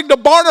 according to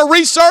Barna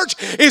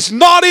Research, is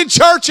not in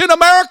church in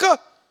America?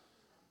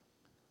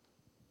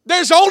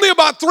 There's only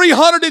about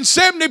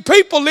 370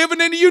 people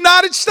living in the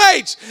United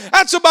States.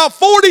 That's about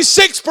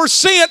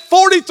 46%,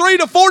 43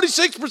 to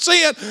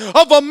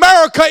 46% of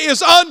America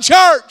is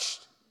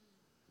unchurched.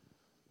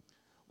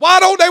 Why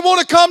don't they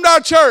want to come to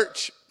our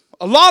church?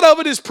 A lot of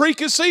it is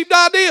preconceived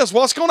ideas.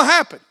 What's going to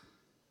happen?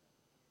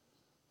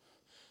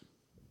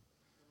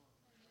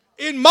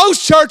 In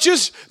most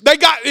churches,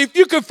 if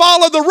you can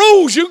follow the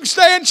rules, you can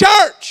stay in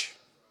church.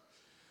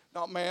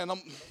 No, man,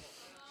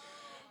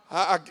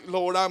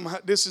 Lord,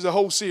 this is a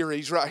whole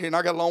series right here, and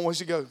I got a long ways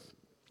to go.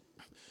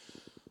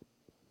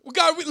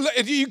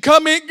 If you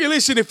come in,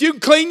 listen, if you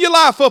can clean your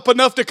life up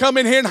enough to come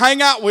in here and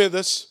hang out with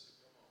us,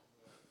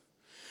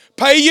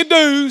 pay your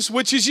dues,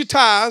 which is your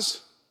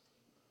tithes.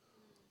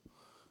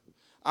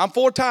 I'm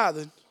for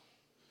tithing.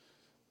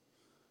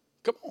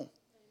 Come on.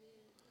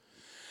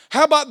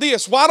 How about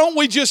this? Why don't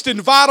we just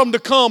invite them to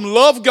come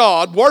love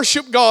God,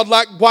 worship God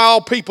like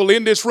wild people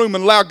in this room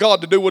and allow God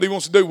to do what He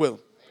wants to do with them?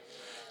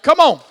 Come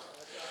on.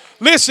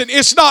 Listen,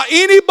 it's not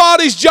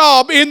anybody's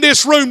job in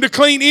this room to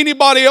clean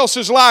anybody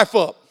else's life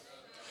up.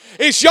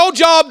 It's your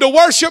job to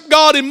worship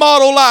God and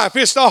model life.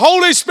 It's the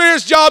Holy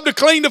Spirit's job to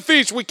clean the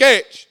fish we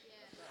catch.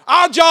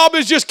 Our job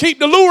is just keep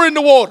the lure in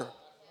the water.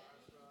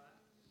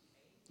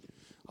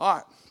 All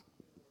right.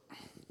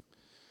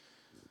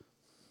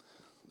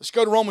 Let's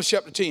go to Romans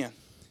chapter 10.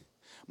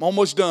 I'm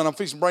almost done. I'm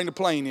fixing to bring the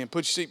plane in.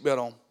 Put your seatbelt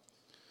on.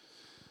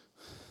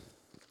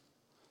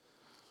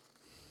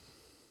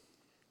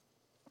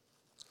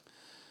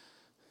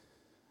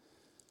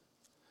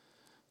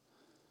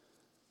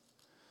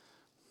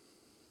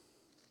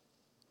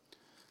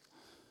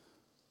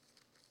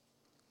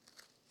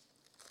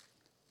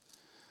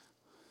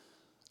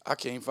 I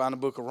can't find the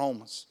book of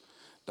Romans.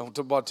 Don't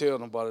tell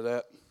nobody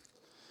that.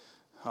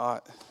 All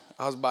right.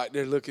 I was back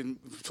there looking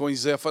between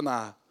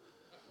Zephaniah.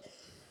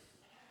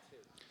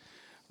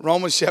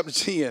 Romans chapter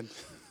 10.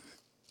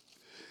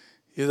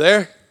 You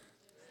there?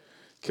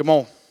 Come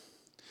on.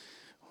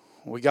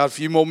 We got a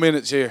few more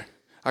minutes here.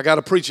 I got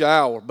to preach an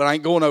hour, but I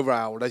ain't going over an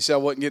hour. They said I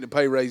wasn't getting a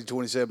pay raise in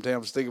 2017. I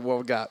was thinking what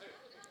we got.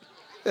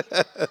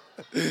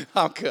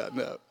 I'm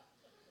cutting up.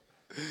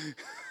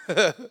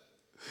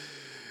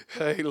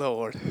 Hey,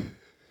 Lord.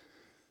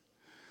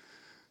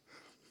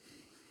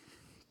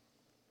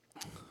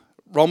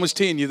 Romans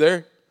 10, you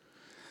there?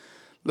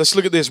 Let's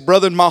look at this.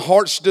 Brethren, my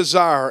heart's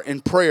desire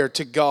and prayer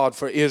to God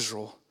for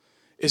Israel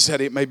is that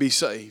it may be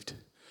saved.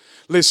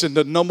 Listen,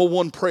 the number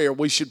one prayer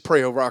we should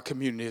pray over our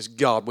community is,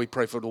 God, we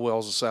pray for the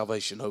wells of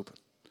salvation open.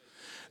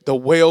 The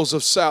wells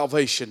of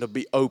salvation to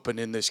be open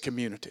in this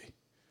community.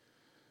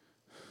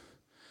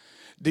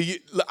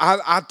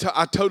 I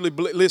totally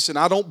believe, listen,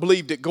 I don't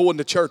believe that going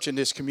to church in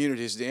this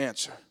community is the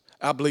answer.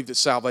 I believe that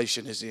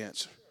salvation is the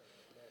answer.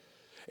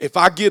 If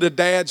I get a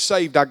dad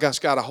saved, I'm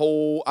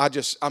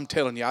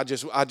telling you, I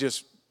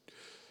just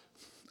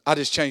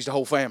changed the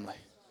whole family.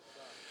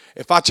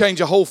 If I change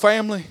a whole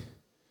family,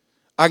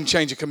 I can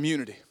change a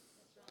community.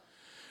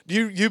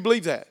 Do you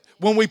believe that?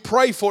 When we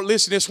pray for,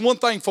 listen, it's one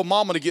thing for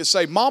mama to get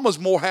saved. Mama's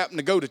more happen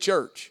to go to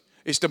church.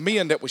 It's the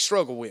men that we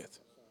struggle with.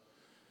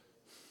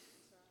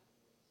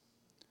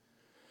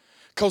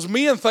 Because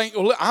men think,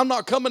 well, I'm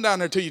not coming down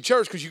there to your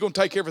church because you're going to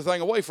take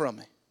everything away from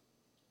me.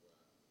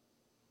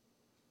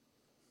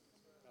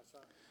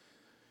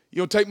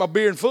 You're going to take my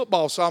beer and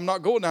football, so I'm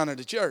not going down there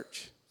to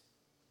church.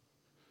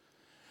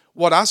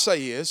 What I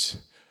say is,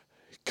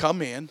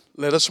 come in,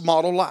 let us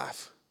model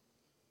life.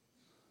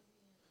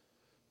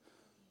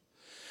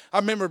 I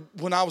remember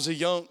when I was a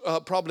young,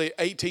 probably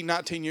 18,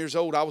 19 years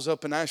old, I was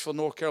up in Asheville,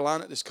 North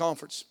Carolina at this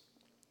conference.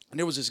 And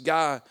there was this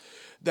guy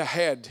that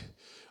had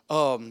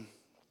 2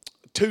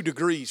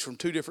 degrees from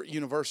 2 different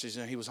universities,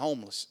 and he was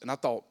homeless. And I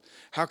thought,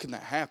 how can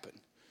that happen?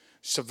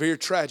 Severe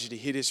tragedy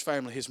hit his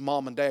family. His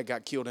mom and dad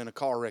got killed in a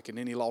car wreck, and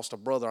then he lost a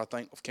brother, I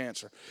think, of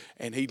cancer.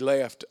 And he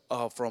left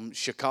from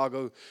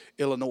Chicago,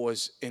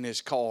 Illinois in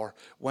his car,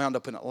 wound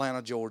up in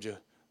Atlanta, Georgia,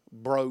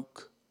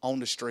 broke on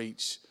the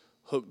streets,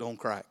 hooked on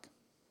crack.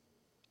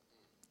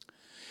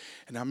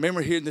 And I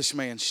remember hearing this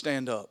man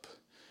stand up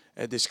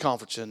at this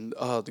conference, and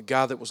the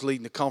guy that was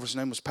leading the conference, his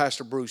name was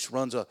Pastor Bruce,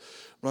 runs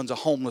a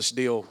homeless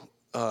deal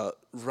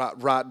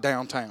right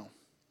downtown.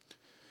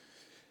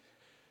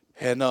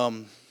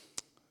 And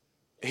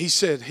he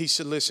said,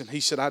 listen, he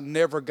said, I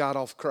never got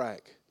off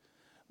crack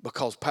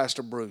because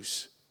Pastor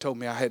Bruce told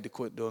me I had to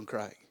quit doing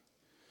crack.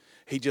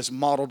 He just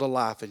modeled a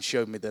life and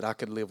showed me that I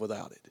could live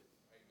without it.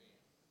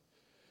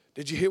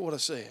 Did you hear what I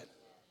said?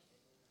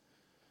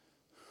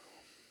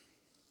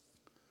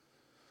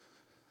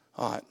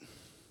 All right.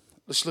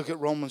 Let's look at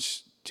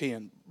Romans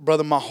 10.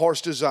 Brother, my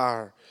heart's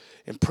desire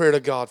and prayer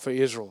to God for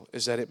Israel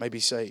is that it may be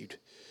saved.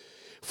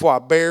 For I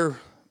bear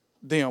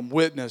them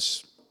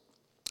witness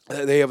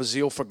that they have a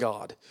zeal for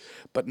God,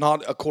 but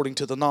not according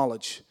to the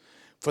knowledge.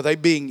 For they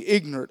being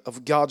ignorant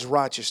of God's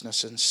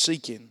righteousness and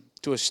seeking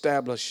to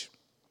establish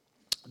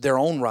their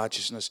own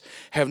righteousness,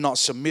 have not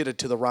submitted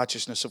to the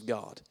righteousness of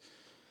God.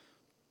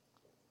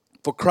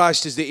 For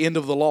Christ is the end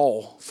of the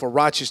law for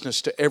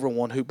righteousness to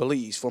everyone who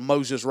believes. For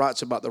Moses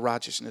writes about the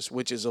righteousness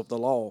which is of the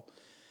law.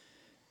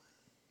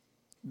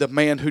 The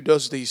man who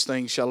does these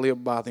things shall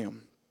live by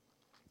them.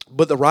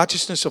 But the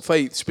righteousness of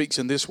faith speaks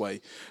in this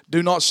way.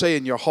 Do not say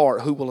in your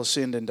heart, who will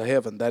ascend into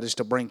heaven? That is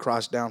to bring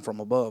Christ down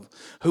from above.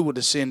 Who will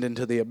descend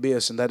into the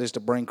abyss? And that is to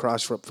bring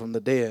Christ up from the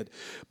dead.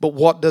 But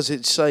what does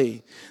it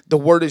say? The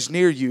word is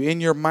near you, in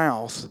your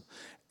mouth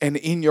and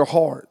in your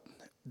heart.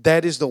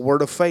 That is the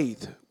word of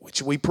faith,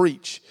 which we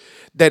preach.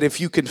 That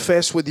if you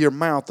confess with your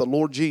mouth the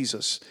Lord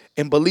Jesus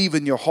and believe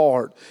in your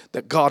heart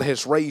that God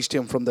has raised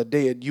him from the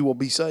dead, you will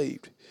be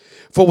saved.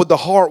 For with the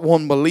heart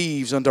one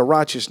believes unto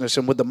righteousness,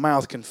 and with the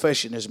mouth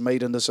confession is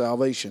made unto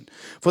salvation.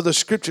 For the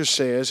scripture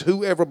says,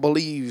 whoever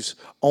believes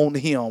on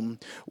him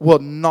will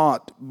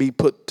not be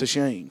put to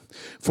shame.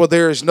 For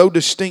there is no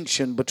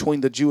distinction between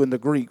the Jew and the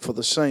Greek, for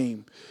the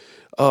same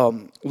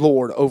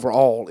Lord over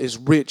all is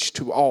rich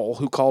to all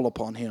who call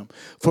upon him.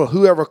 For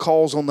whoever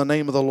calls on the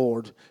name of the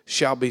Lord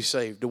shall be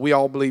saved. Do we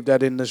all believe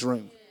that in this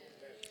room?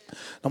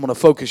 I'm going to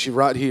focus you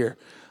right here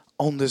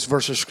on this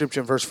verse of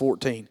scripture in verse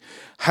 14.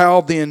 How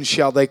then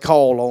shall they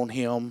call on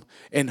him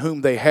in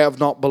whom they have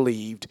not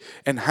believed?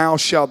 And how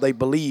shall they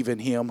believe in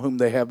him whom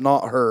they have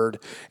not heard?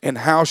 And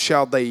how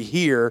shall they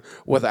hear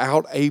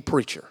without a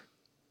preacher?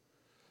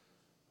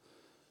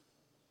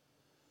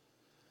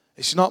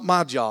 It's not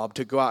my job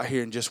to go out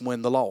here and just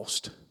win the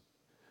lost.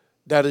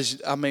 That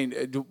is, I mean,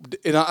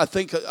 and I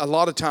think a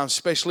lot of times,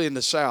 especially in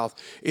the South,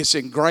 it's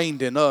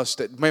ingrained in us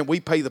that, man,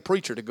 we pay the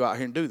preacher to go out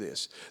here and do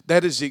this.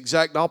 That is the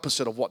exact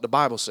opposite of what the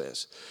Bible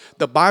says.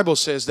 The Bible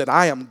says that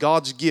I am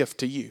God's gift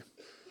to you.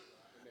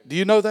 Do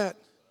you know that?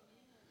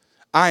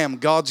 I am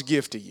God's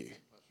gift to you.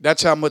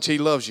 That's how much he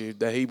loves you,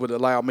 that he would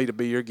allow me to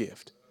be your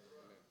gift.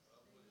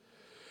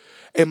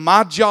 And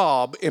my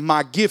job and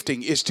my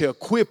gifting is to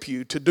equip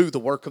you to do the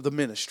work of the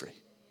ministry.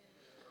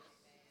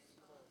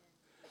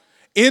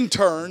 In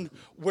turn,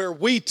 where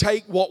we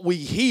take what we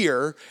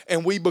hear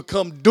and we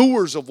become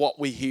doers of what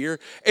we hear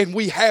and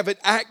we have it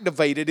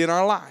activated in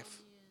our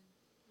life.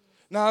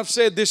 Now, I've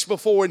said this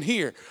before in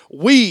here.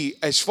 We,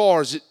 as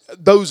far as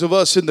those of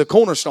us in the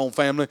Cornerstone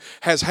family,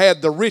 has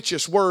had the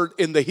richest word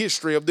in the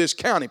history of this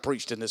county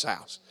preached in this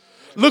house.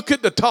 Look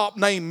at the top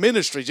name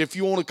ministries, if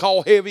you want to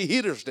call heavy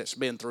hitters that's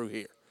been through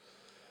here.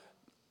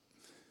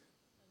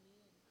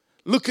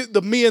 Look at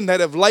the men that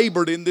have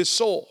labored in this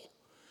soil.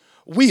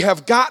 We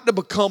have got to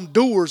become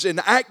doers and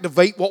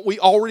activate what we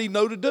already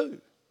know to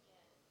do.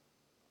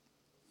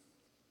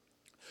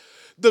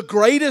 The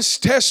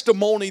greatest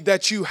testimony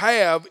that you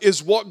have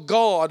is what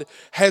God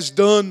has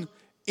done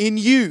in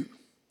you.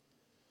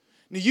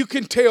 Now, you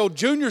can tell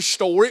Junior's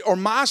story or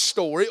my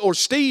story or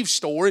Steve's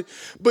story,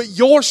 but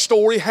your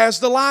story has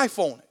the life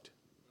on it.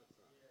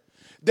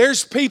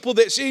 There's people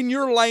that's in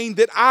your lane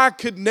that I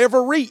could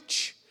never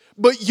reach,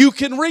 but you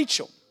can reach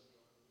them.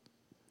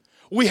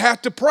 We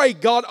have to pray,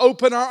 God,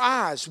 open our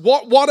eyes.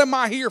 What am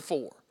I here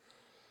for?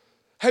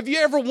 Have you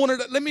ever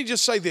wondered, let me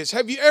just say this.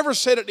 Have you ever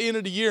said at the end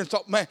of the year and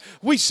thought, man,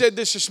 we said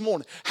this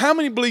morning. How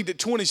many believe that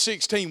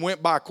 2016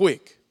 went by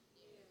quick?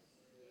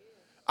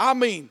 I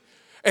mean,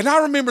 and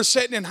I remember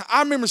sitting in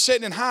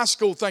high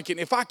school thinking,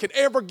 if I could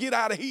ever get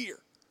out of here,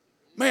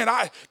 man,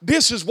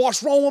 this is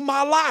what's wrong with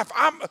my life.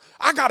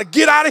 I got to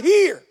get out of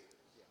here.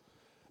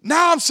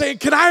 Now I'm saying,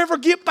 can I ever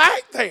get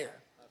back there?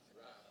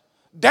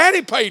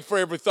 Daddy paid for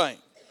everything.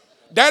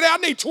 Daddy, I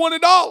need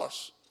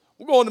 $20.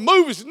 We're going to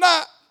movies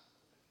tonight.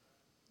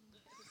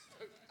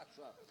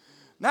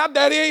 Now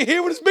Daddy ain't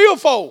here with his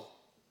billfold.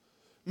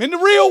 I'm in the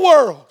real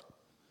world.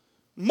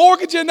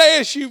 Mortgage in the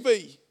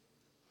SUV.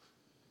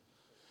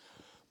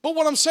 But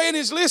what I'm saying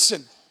is,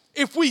 listen,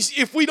 if we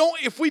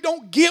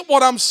don't get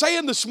what I'm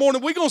saying this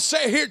morning, we're going to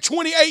sit here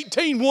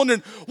 2018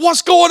 wondering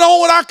what's going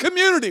on with our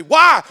community.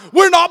 Why?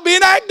 We're not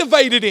being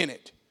activated in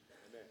it.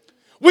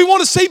 We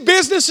want to see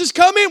businesses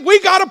come in. We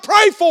got to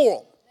pray for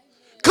them.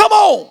 Come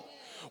on.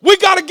 We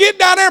got to get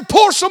down there and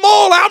pour some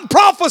oil out and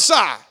prophesy.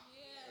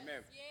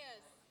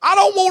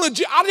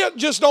 I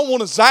just don't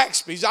want a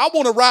Zaxby's. I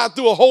want to ride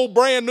through a whole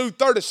brand new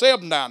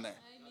 37 down there.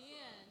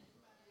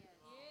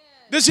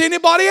 Does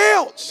anybody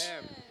else?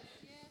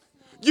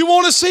 You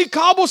want to see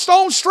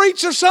cobblestone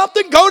streets or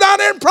something? Go down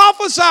there and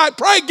prophesy.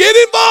 Pray. Get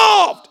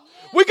involved.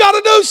 We got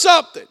to do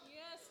something.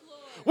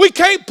 We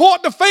can't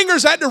point the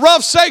fingers at the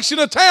rough section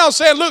of town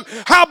saying, look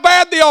how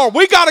bad they are.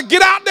 We got to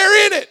get out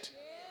there in it.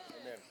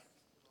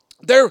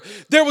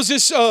 There was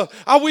this,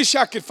 I wish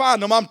I could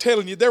find them. I'm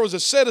telling you, there was a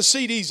set of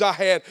CDs I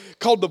had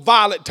called The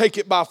Violet Take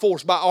It By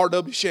Force by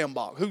R.W.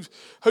 Shambach.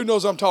 Who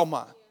knows what I'm talking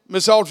about?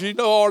 Miss Audrey, you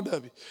know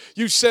R.W.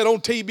 You sat on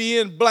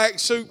TBN, black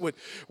suit with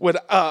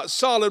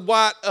solid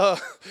white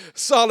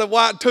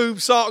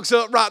tube socks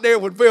up right there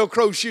with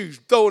Velcro shoes,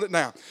 throwing it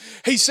down.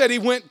 He said he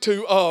went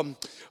to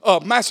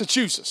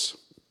Massachusetts,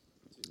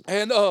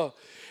 and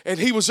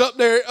he was up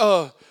there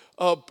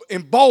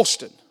in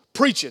Boston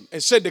preaching,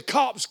 and said the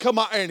cops come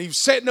out there, and he was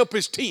setting up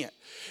his tent.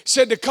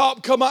 Said the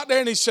cop come out there,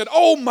 and he said,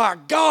 "Oh my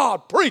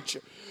God, preacher.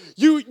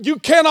 You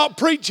cannot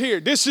preach here.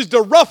 This is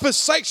the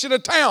roughest section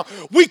of town.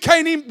 We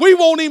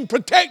won't even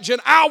protect you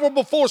an hour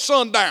before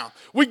sundown.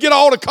 We get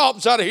all the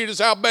cops out of here. This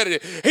is how bad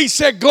it is." He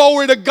said,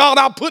 "Glory to God,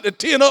 I put the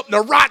tent up in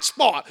the right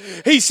spot."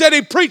 He said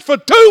he preached for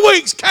 2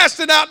 weeks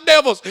casting out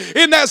devils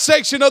in that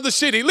section of the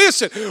city.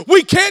 Listen,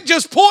 we can't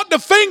just point the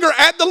finger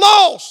at the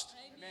lost.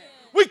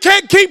 We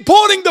can't keep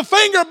pointing the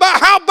finger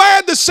about how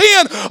bad the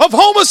sin of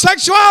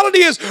homosexuality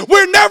is.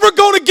 We're never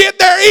going to get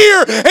their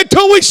ear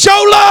until we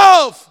show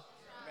love.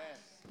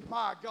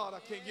 My God, I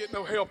can't get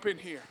no help in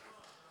here.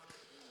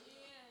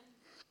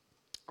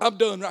 I'm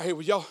done right here.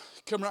 Will y'all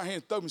come right here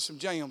and throw me some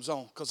jams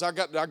on? Because we're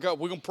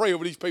going to pray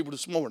over these people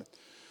this morning.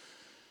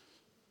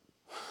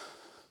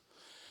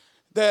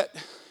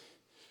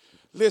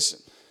 Listen.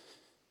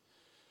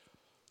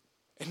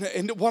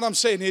 And what I'm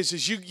saying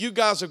is you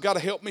guys have got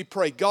to help me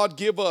pray. God,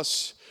 give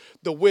us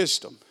the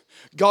wisdom.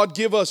 God,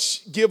 give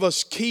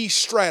us key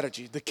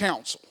strategy, the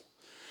counsel.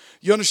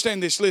 You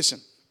understand this?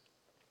 Listen,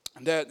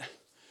 that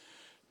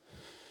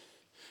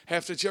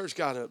half the church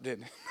got up,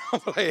 didn't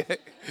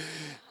it?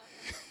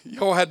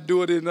 Y'all had to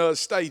do it in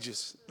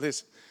stages.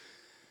 Listen.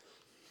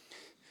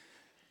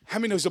 How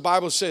many knows the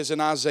Bible says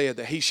in Isaiah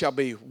that he shall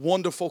be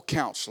wonderful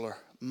counselor,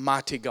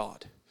 mighty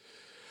God?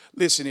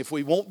 Listen, if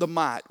we want the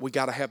might, we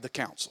got to have the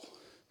counsel.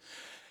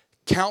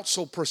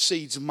 Counsel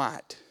precedes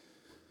might.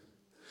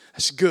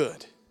 That's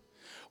good.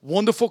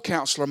 Wonderful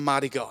counselor,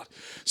 mighty God.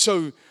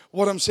 So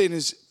what I'm saying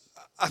is,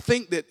 I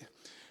think that,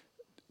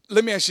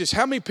 let me ask you this.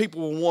 How many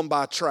people were won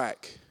by a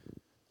track?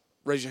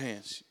 Raise your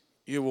hands.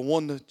 You were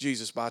won to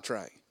Jesus by a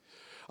track.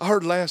 I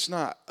heard last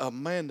night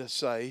Amanda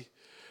say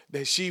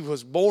that she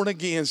was born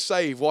again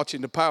saved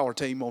watching the power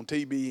team on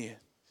TBN.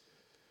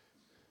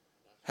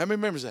 How many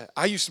remembers that?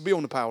 I used to be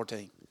on the power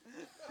team.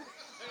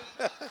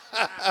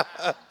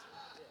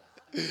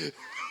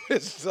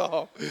 This is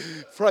all.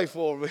 Pray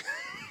for me.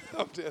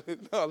 I'm telling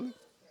you.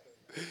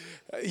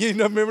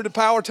 You remember the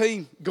power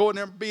team going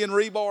there and being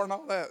rebar and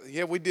all that?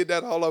 Yeah, we did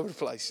that all over the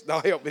place. No,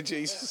 help me,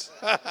 Jesus.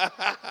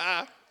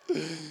 All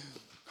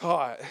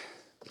right.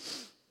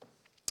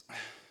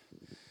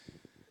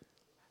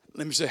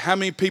 Let me say, how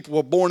many people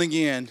were born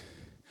again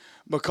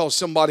because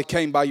somebody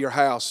came by your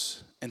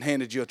house and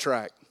handed you a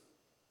tract?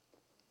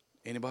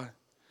 Anybody?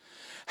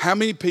 How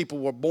many people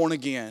were born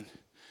again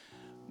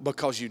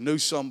because you knew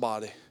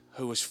somebody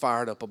who was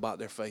fired up about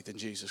their faith in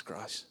Jesus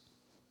Christ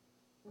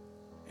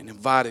and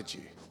invited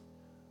you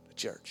to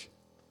church?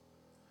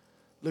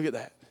 Look at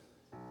that.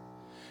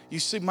 You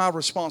see, my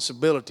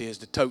responsibility is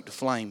to tote the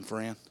flame,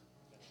 friend.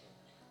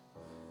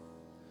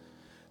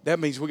 That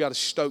means we got to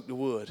stoke the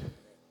wood.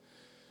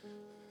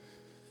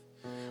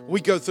 We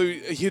go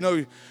through,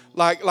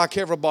 like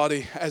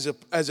everybody, as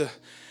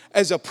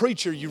a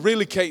preacher, you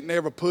really can't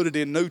never put it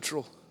in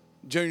neutral.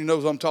 Junior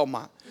knows what I'm talking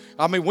about.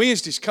 I mean,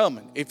 Wednesday's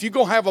coming. If you're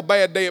going to have a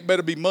bad day, it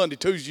better be Monday.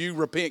 Tuesday, you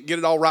repent, get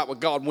it all right with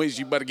God. And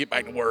Wednesday, you better get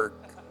back to Word.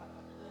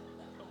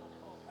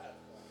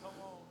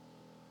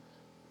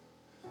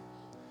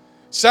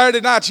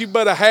 Saturday night, you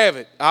better have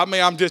it. I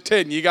mean, I'm just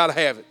telling you, you got to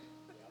have it.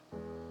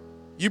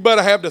 You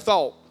better have the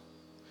thought.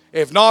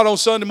 If not, on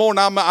Sunday morning,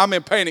 I'm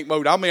in panic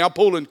mode. I mean, I'm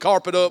pulling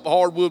carpet up,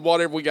 hardwood,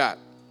 whatever we got.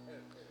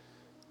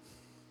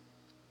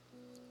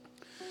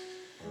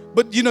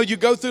 But, you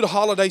go through the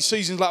holiday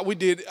seasons like we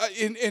did.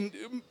 And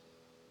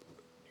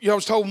I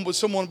was talking with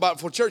someone about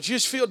for church. You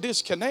just feel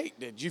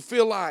disconnected. You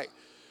feel like,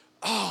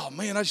 oh,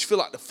 man, I just feel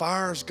like the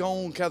fire's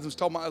gone. Catherine was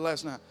talking about it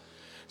last night.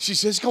 She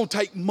said, it's going to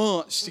take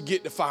months to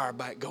get the fire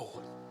back going.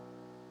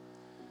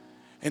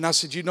 And I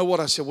said, you know what?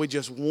 I said, we're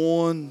just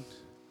 1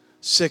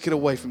 second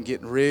away from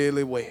getting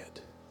really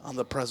wet on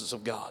the presence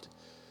of God.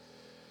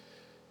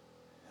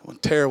 When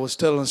Tara was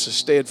telling us to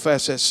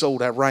steadfast that soul,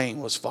 that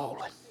rain was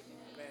falling.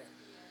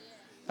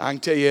 I can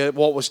tell you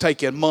what was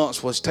taking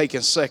months was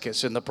taking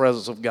seconds in the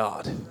presence of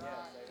God,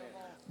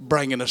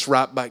 bringing us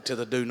right back to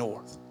the due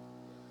north.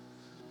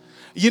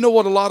 You know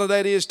what a lot of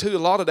that is too? A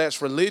lot of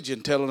that's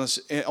religion telling us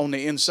on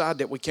the inside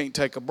that we can't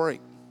take a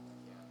break.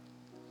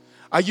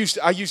 I used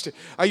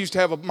to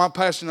have my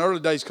passion in the early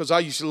days because I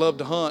used to love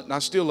to hunt, and I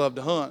still love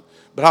to hunt.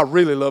 But I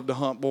really love to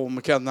hunt. Boy, when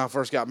McKenna and I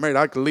first got married,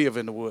 I could live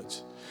in the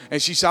woods.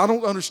 And she said, I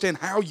don't understand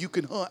how you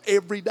can hunt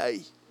every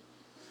day.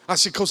 I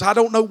said, because I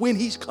don't know when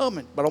he's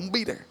coming, but I'm going to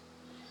be there.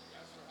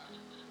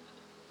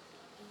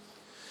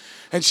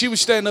 And she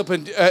was standing up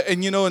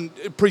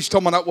and preached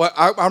told me,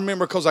 I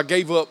remember because I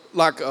gave up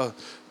like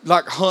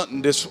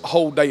hunting this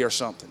whole day or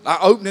something.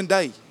 Opening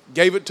day,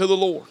 gave it to the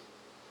Lord.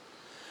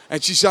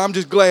 And she said, I'm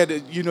just glad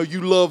that,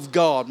 you love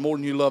God more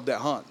than you love that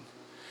hunting.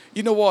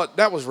 You know what?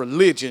 That was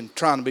religion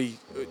trying to be,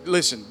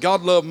 listen,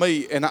 God loved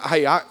me. And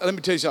let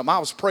me tell you something. I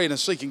was praying and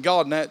seeking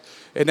God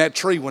in that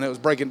tree when it was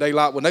breaking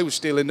daylight, when they were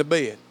still in the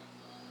bed.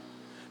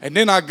 And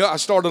then I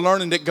started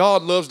learning that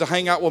God loves to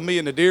hang out with me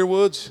in the deer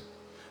woods.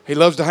 He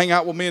loves to hang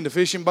out with me in the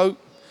fishing boat.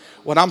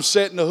 When I'm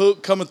setting the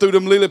hook, coming through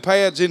them lily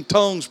pads in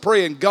tongues,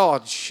 praying,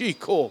 God,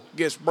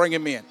 bring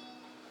him in.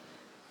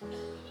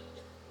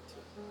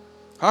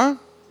 Huh?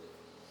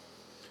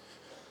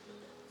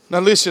 Now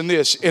listen to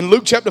this. In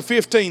Luke chapter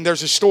 15,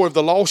 there's a story of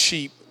the lost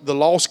sheep, the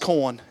lost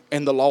coin,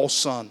 and the lost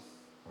son.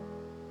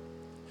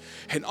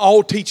 And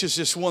all teaches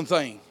this one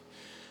thing,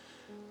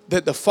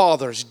 that the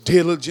Father's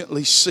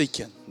diligently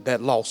seeking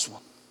that lost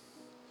one.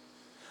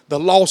 The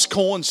lost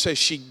coin says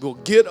she will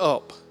get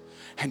up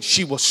and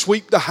she will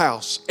sweep the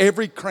house,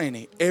 every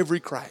cranny, every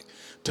crack,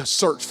 to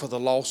search for the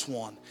lost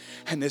one.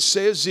 And it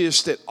says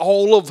this, that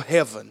all of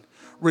heaven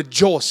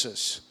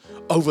rejoices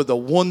over the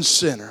one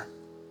sinner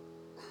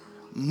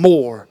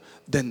more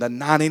than the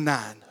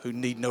 99 who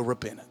need no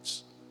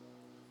repentance.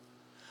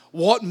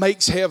 What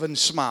makes heaven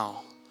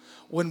smile?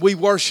 When we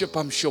worship,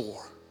 I'm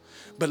sure.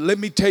 But let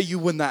me tell you,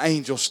 when the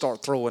angels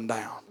start throwing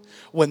down,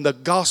 when the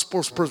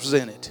gospel's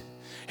presented,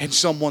 and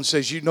someone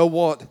says, you know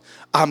what?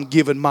 I'm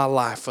giving my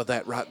life for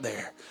that right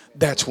there.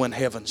 That's when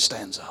heaven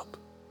stands up.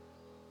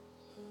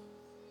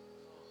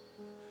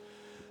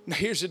 Now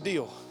here's the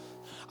deal.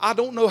 I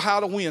don't know how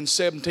to win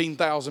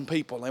 17,000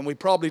 people, and we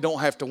probably don't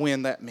have to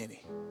win that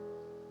many.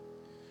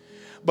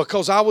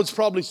 Because I would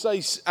probably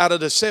say out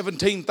of the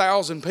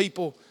 17,000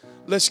 people,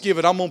 I'm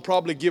going to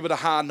probably give it a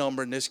high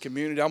number in this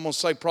community. I'm going to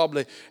say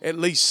probably at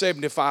least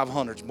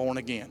 7,500 born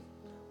again,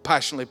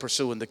 passionately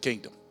pursuing the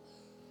kingdom.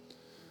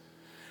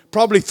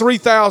 Probably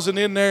 3,000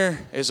 in there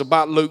is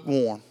about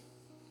lukewarm.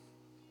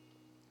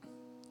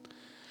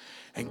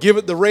 And give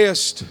it the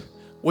rest,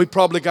 we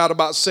probably got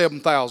about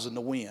 7,000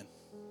 to win.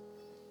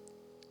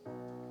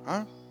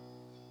 Huh?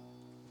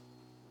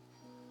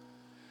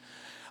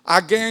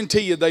 I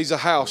guarantee you there's a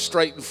house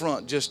straight in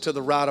front just to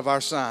the right of our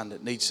sign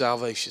that needs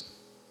salvation.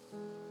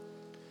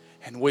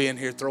 And we in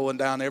here throwing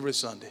down every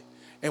Sunday.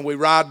 And we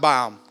ride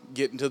by them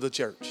getting to the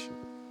church.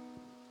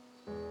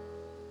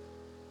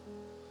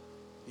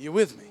 You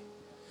with me?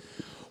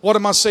 What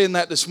am I saying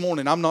that this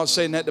morning? I'm not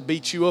saying that to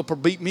beat you up or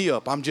beat me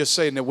up. I'm just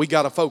saying that we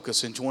got to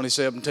focus in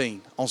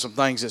 2017 on some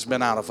things that's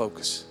been out of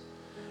focus.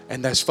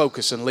 And that's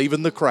focusing,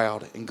 leaving the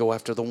crowd and go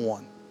after the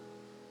one.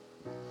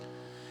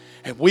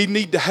 And we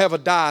need to have a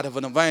diet of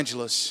an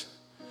evangelist.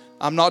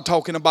 I'm not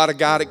talking about a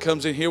guy that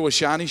comes in here with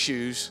shiny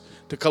shoes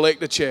to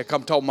collect a check.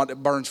 I'm talking about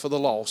that burns for the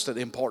lost, that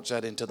imparts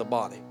that into the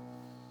body.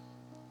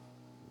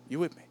 You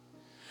with me?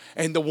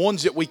 And the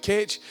ones that we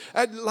catch,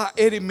 like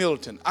Eddie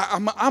Middleton,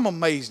 I'm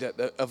amazed at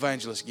the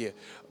evangelist gift.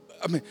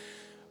 I mean,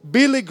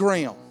 Billy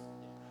Graham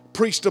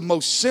preached the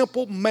most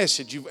simple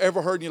message you've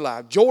ever heard in your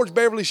life. George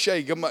Beverly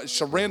Shea,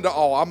 surrender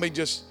all. I mean,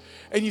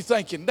 and you're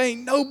thinking, there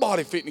ain't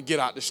nobody fitting to get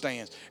out the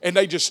stands. And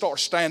they just start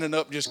standing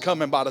up, just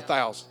coming by the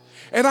thousand.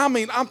 And I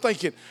mean, I'm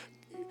thinking,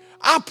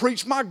 I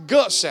preached my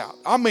guts out.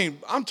 I mean,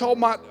 I'm talking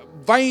about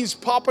veins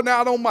popping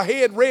out on my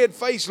head, red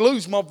face,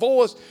 lose my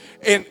voice,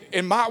 and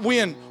might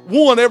win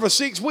one every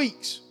 6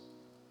 weeks.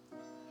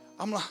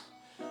 I'm like,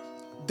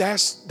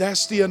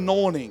 that's the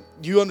anointing.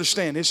 You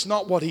understand? It's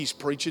not what he's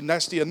preaching.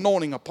 That's the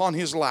anointing upon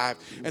his life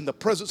and the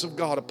presence of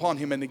God upon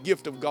him and the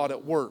gift of God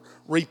at work.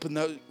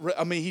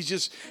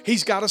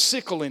 He's got a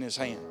sickle in his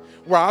hand.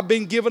 Where I've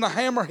been given a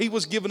hammer, he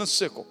was given a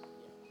sickle.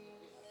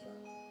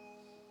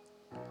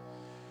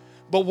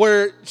 But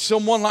where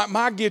someone like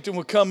my gifting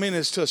would come in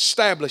is to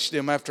establish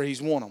them after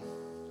he's won them.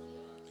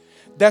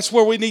 That's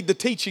where we need the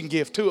teaching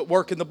gift too at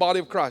work in the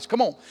body of Christ.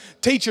 Come on.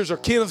 Teachers are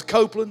Kenneth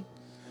Copeland,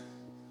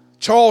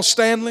 Charles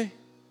Stanley.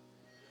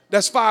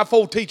 That's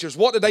fivefold teachers.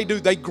 What do?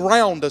 They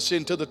ground us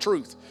into the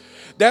truth.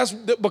 That's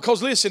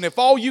because listen, if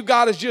all you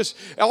got is just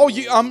there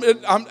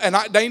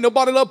ain't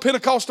nobody love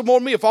Pentecostal more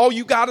than me. If all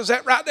you got is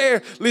that right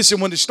there, listen,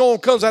 when the storm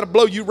comes, that'll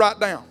blow you right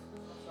down.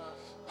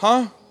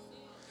 Huh?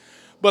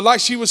 But like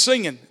she was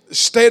singing,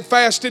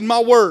 steadfast in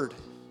my word.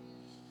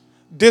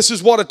 This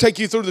is what'll take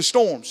you through the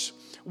storms.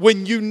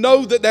 When you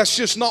know that that's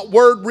just not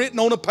word written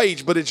on a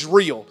page, but it's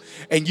real.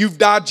 And you've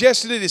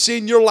digested it, it's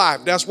in your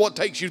life. That's what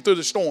takes you through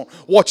the storm.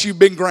 What you've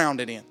been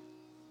grounded in.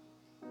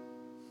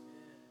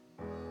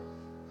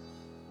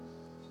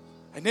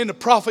 And then the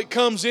prophet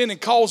comes in and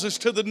calls us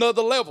to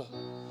another level.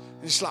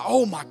 And it's like,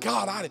 oh my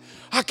God,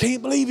 I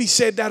can't believe he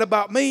said that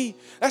about me.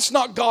 That's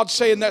not God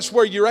saying that's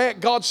where you're at.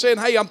 God's saying,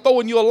 hey, I'm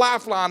throwing you a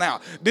lifeline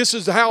out. This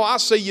is how I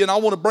see you, and I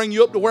want to bring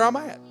you up to where I'm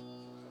at.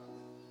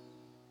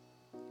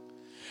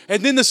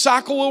 And then the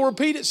cycle will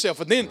repeat itself.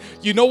 And then,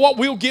 you know what?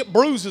 We'll get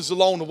bruises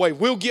along the way.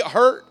 We'll get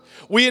hurt.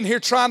 We in here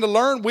trying to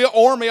learn. We're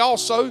army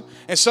also.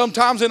 And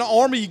sometimes in the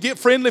army, you get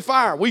friendly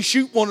fire. We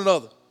shoot one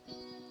another.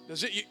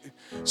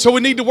 So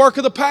we need the work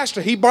of the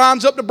pastor. He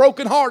binds up the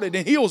brokenhearted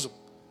and heals them.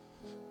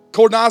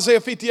 According to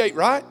Isaiah 58,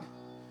 right?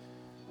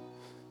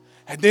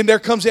 And then there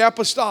comes the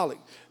apostolic.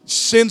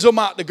 Sends them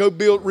out to go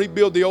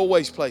rebuild the old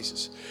waste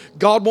places.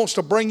 God wants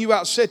to bring you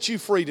out, set you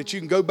free, that you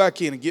can go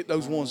back in and get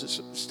those ones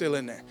that's still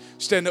in there.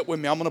 Stand up with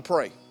me. I'm going to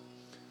pray.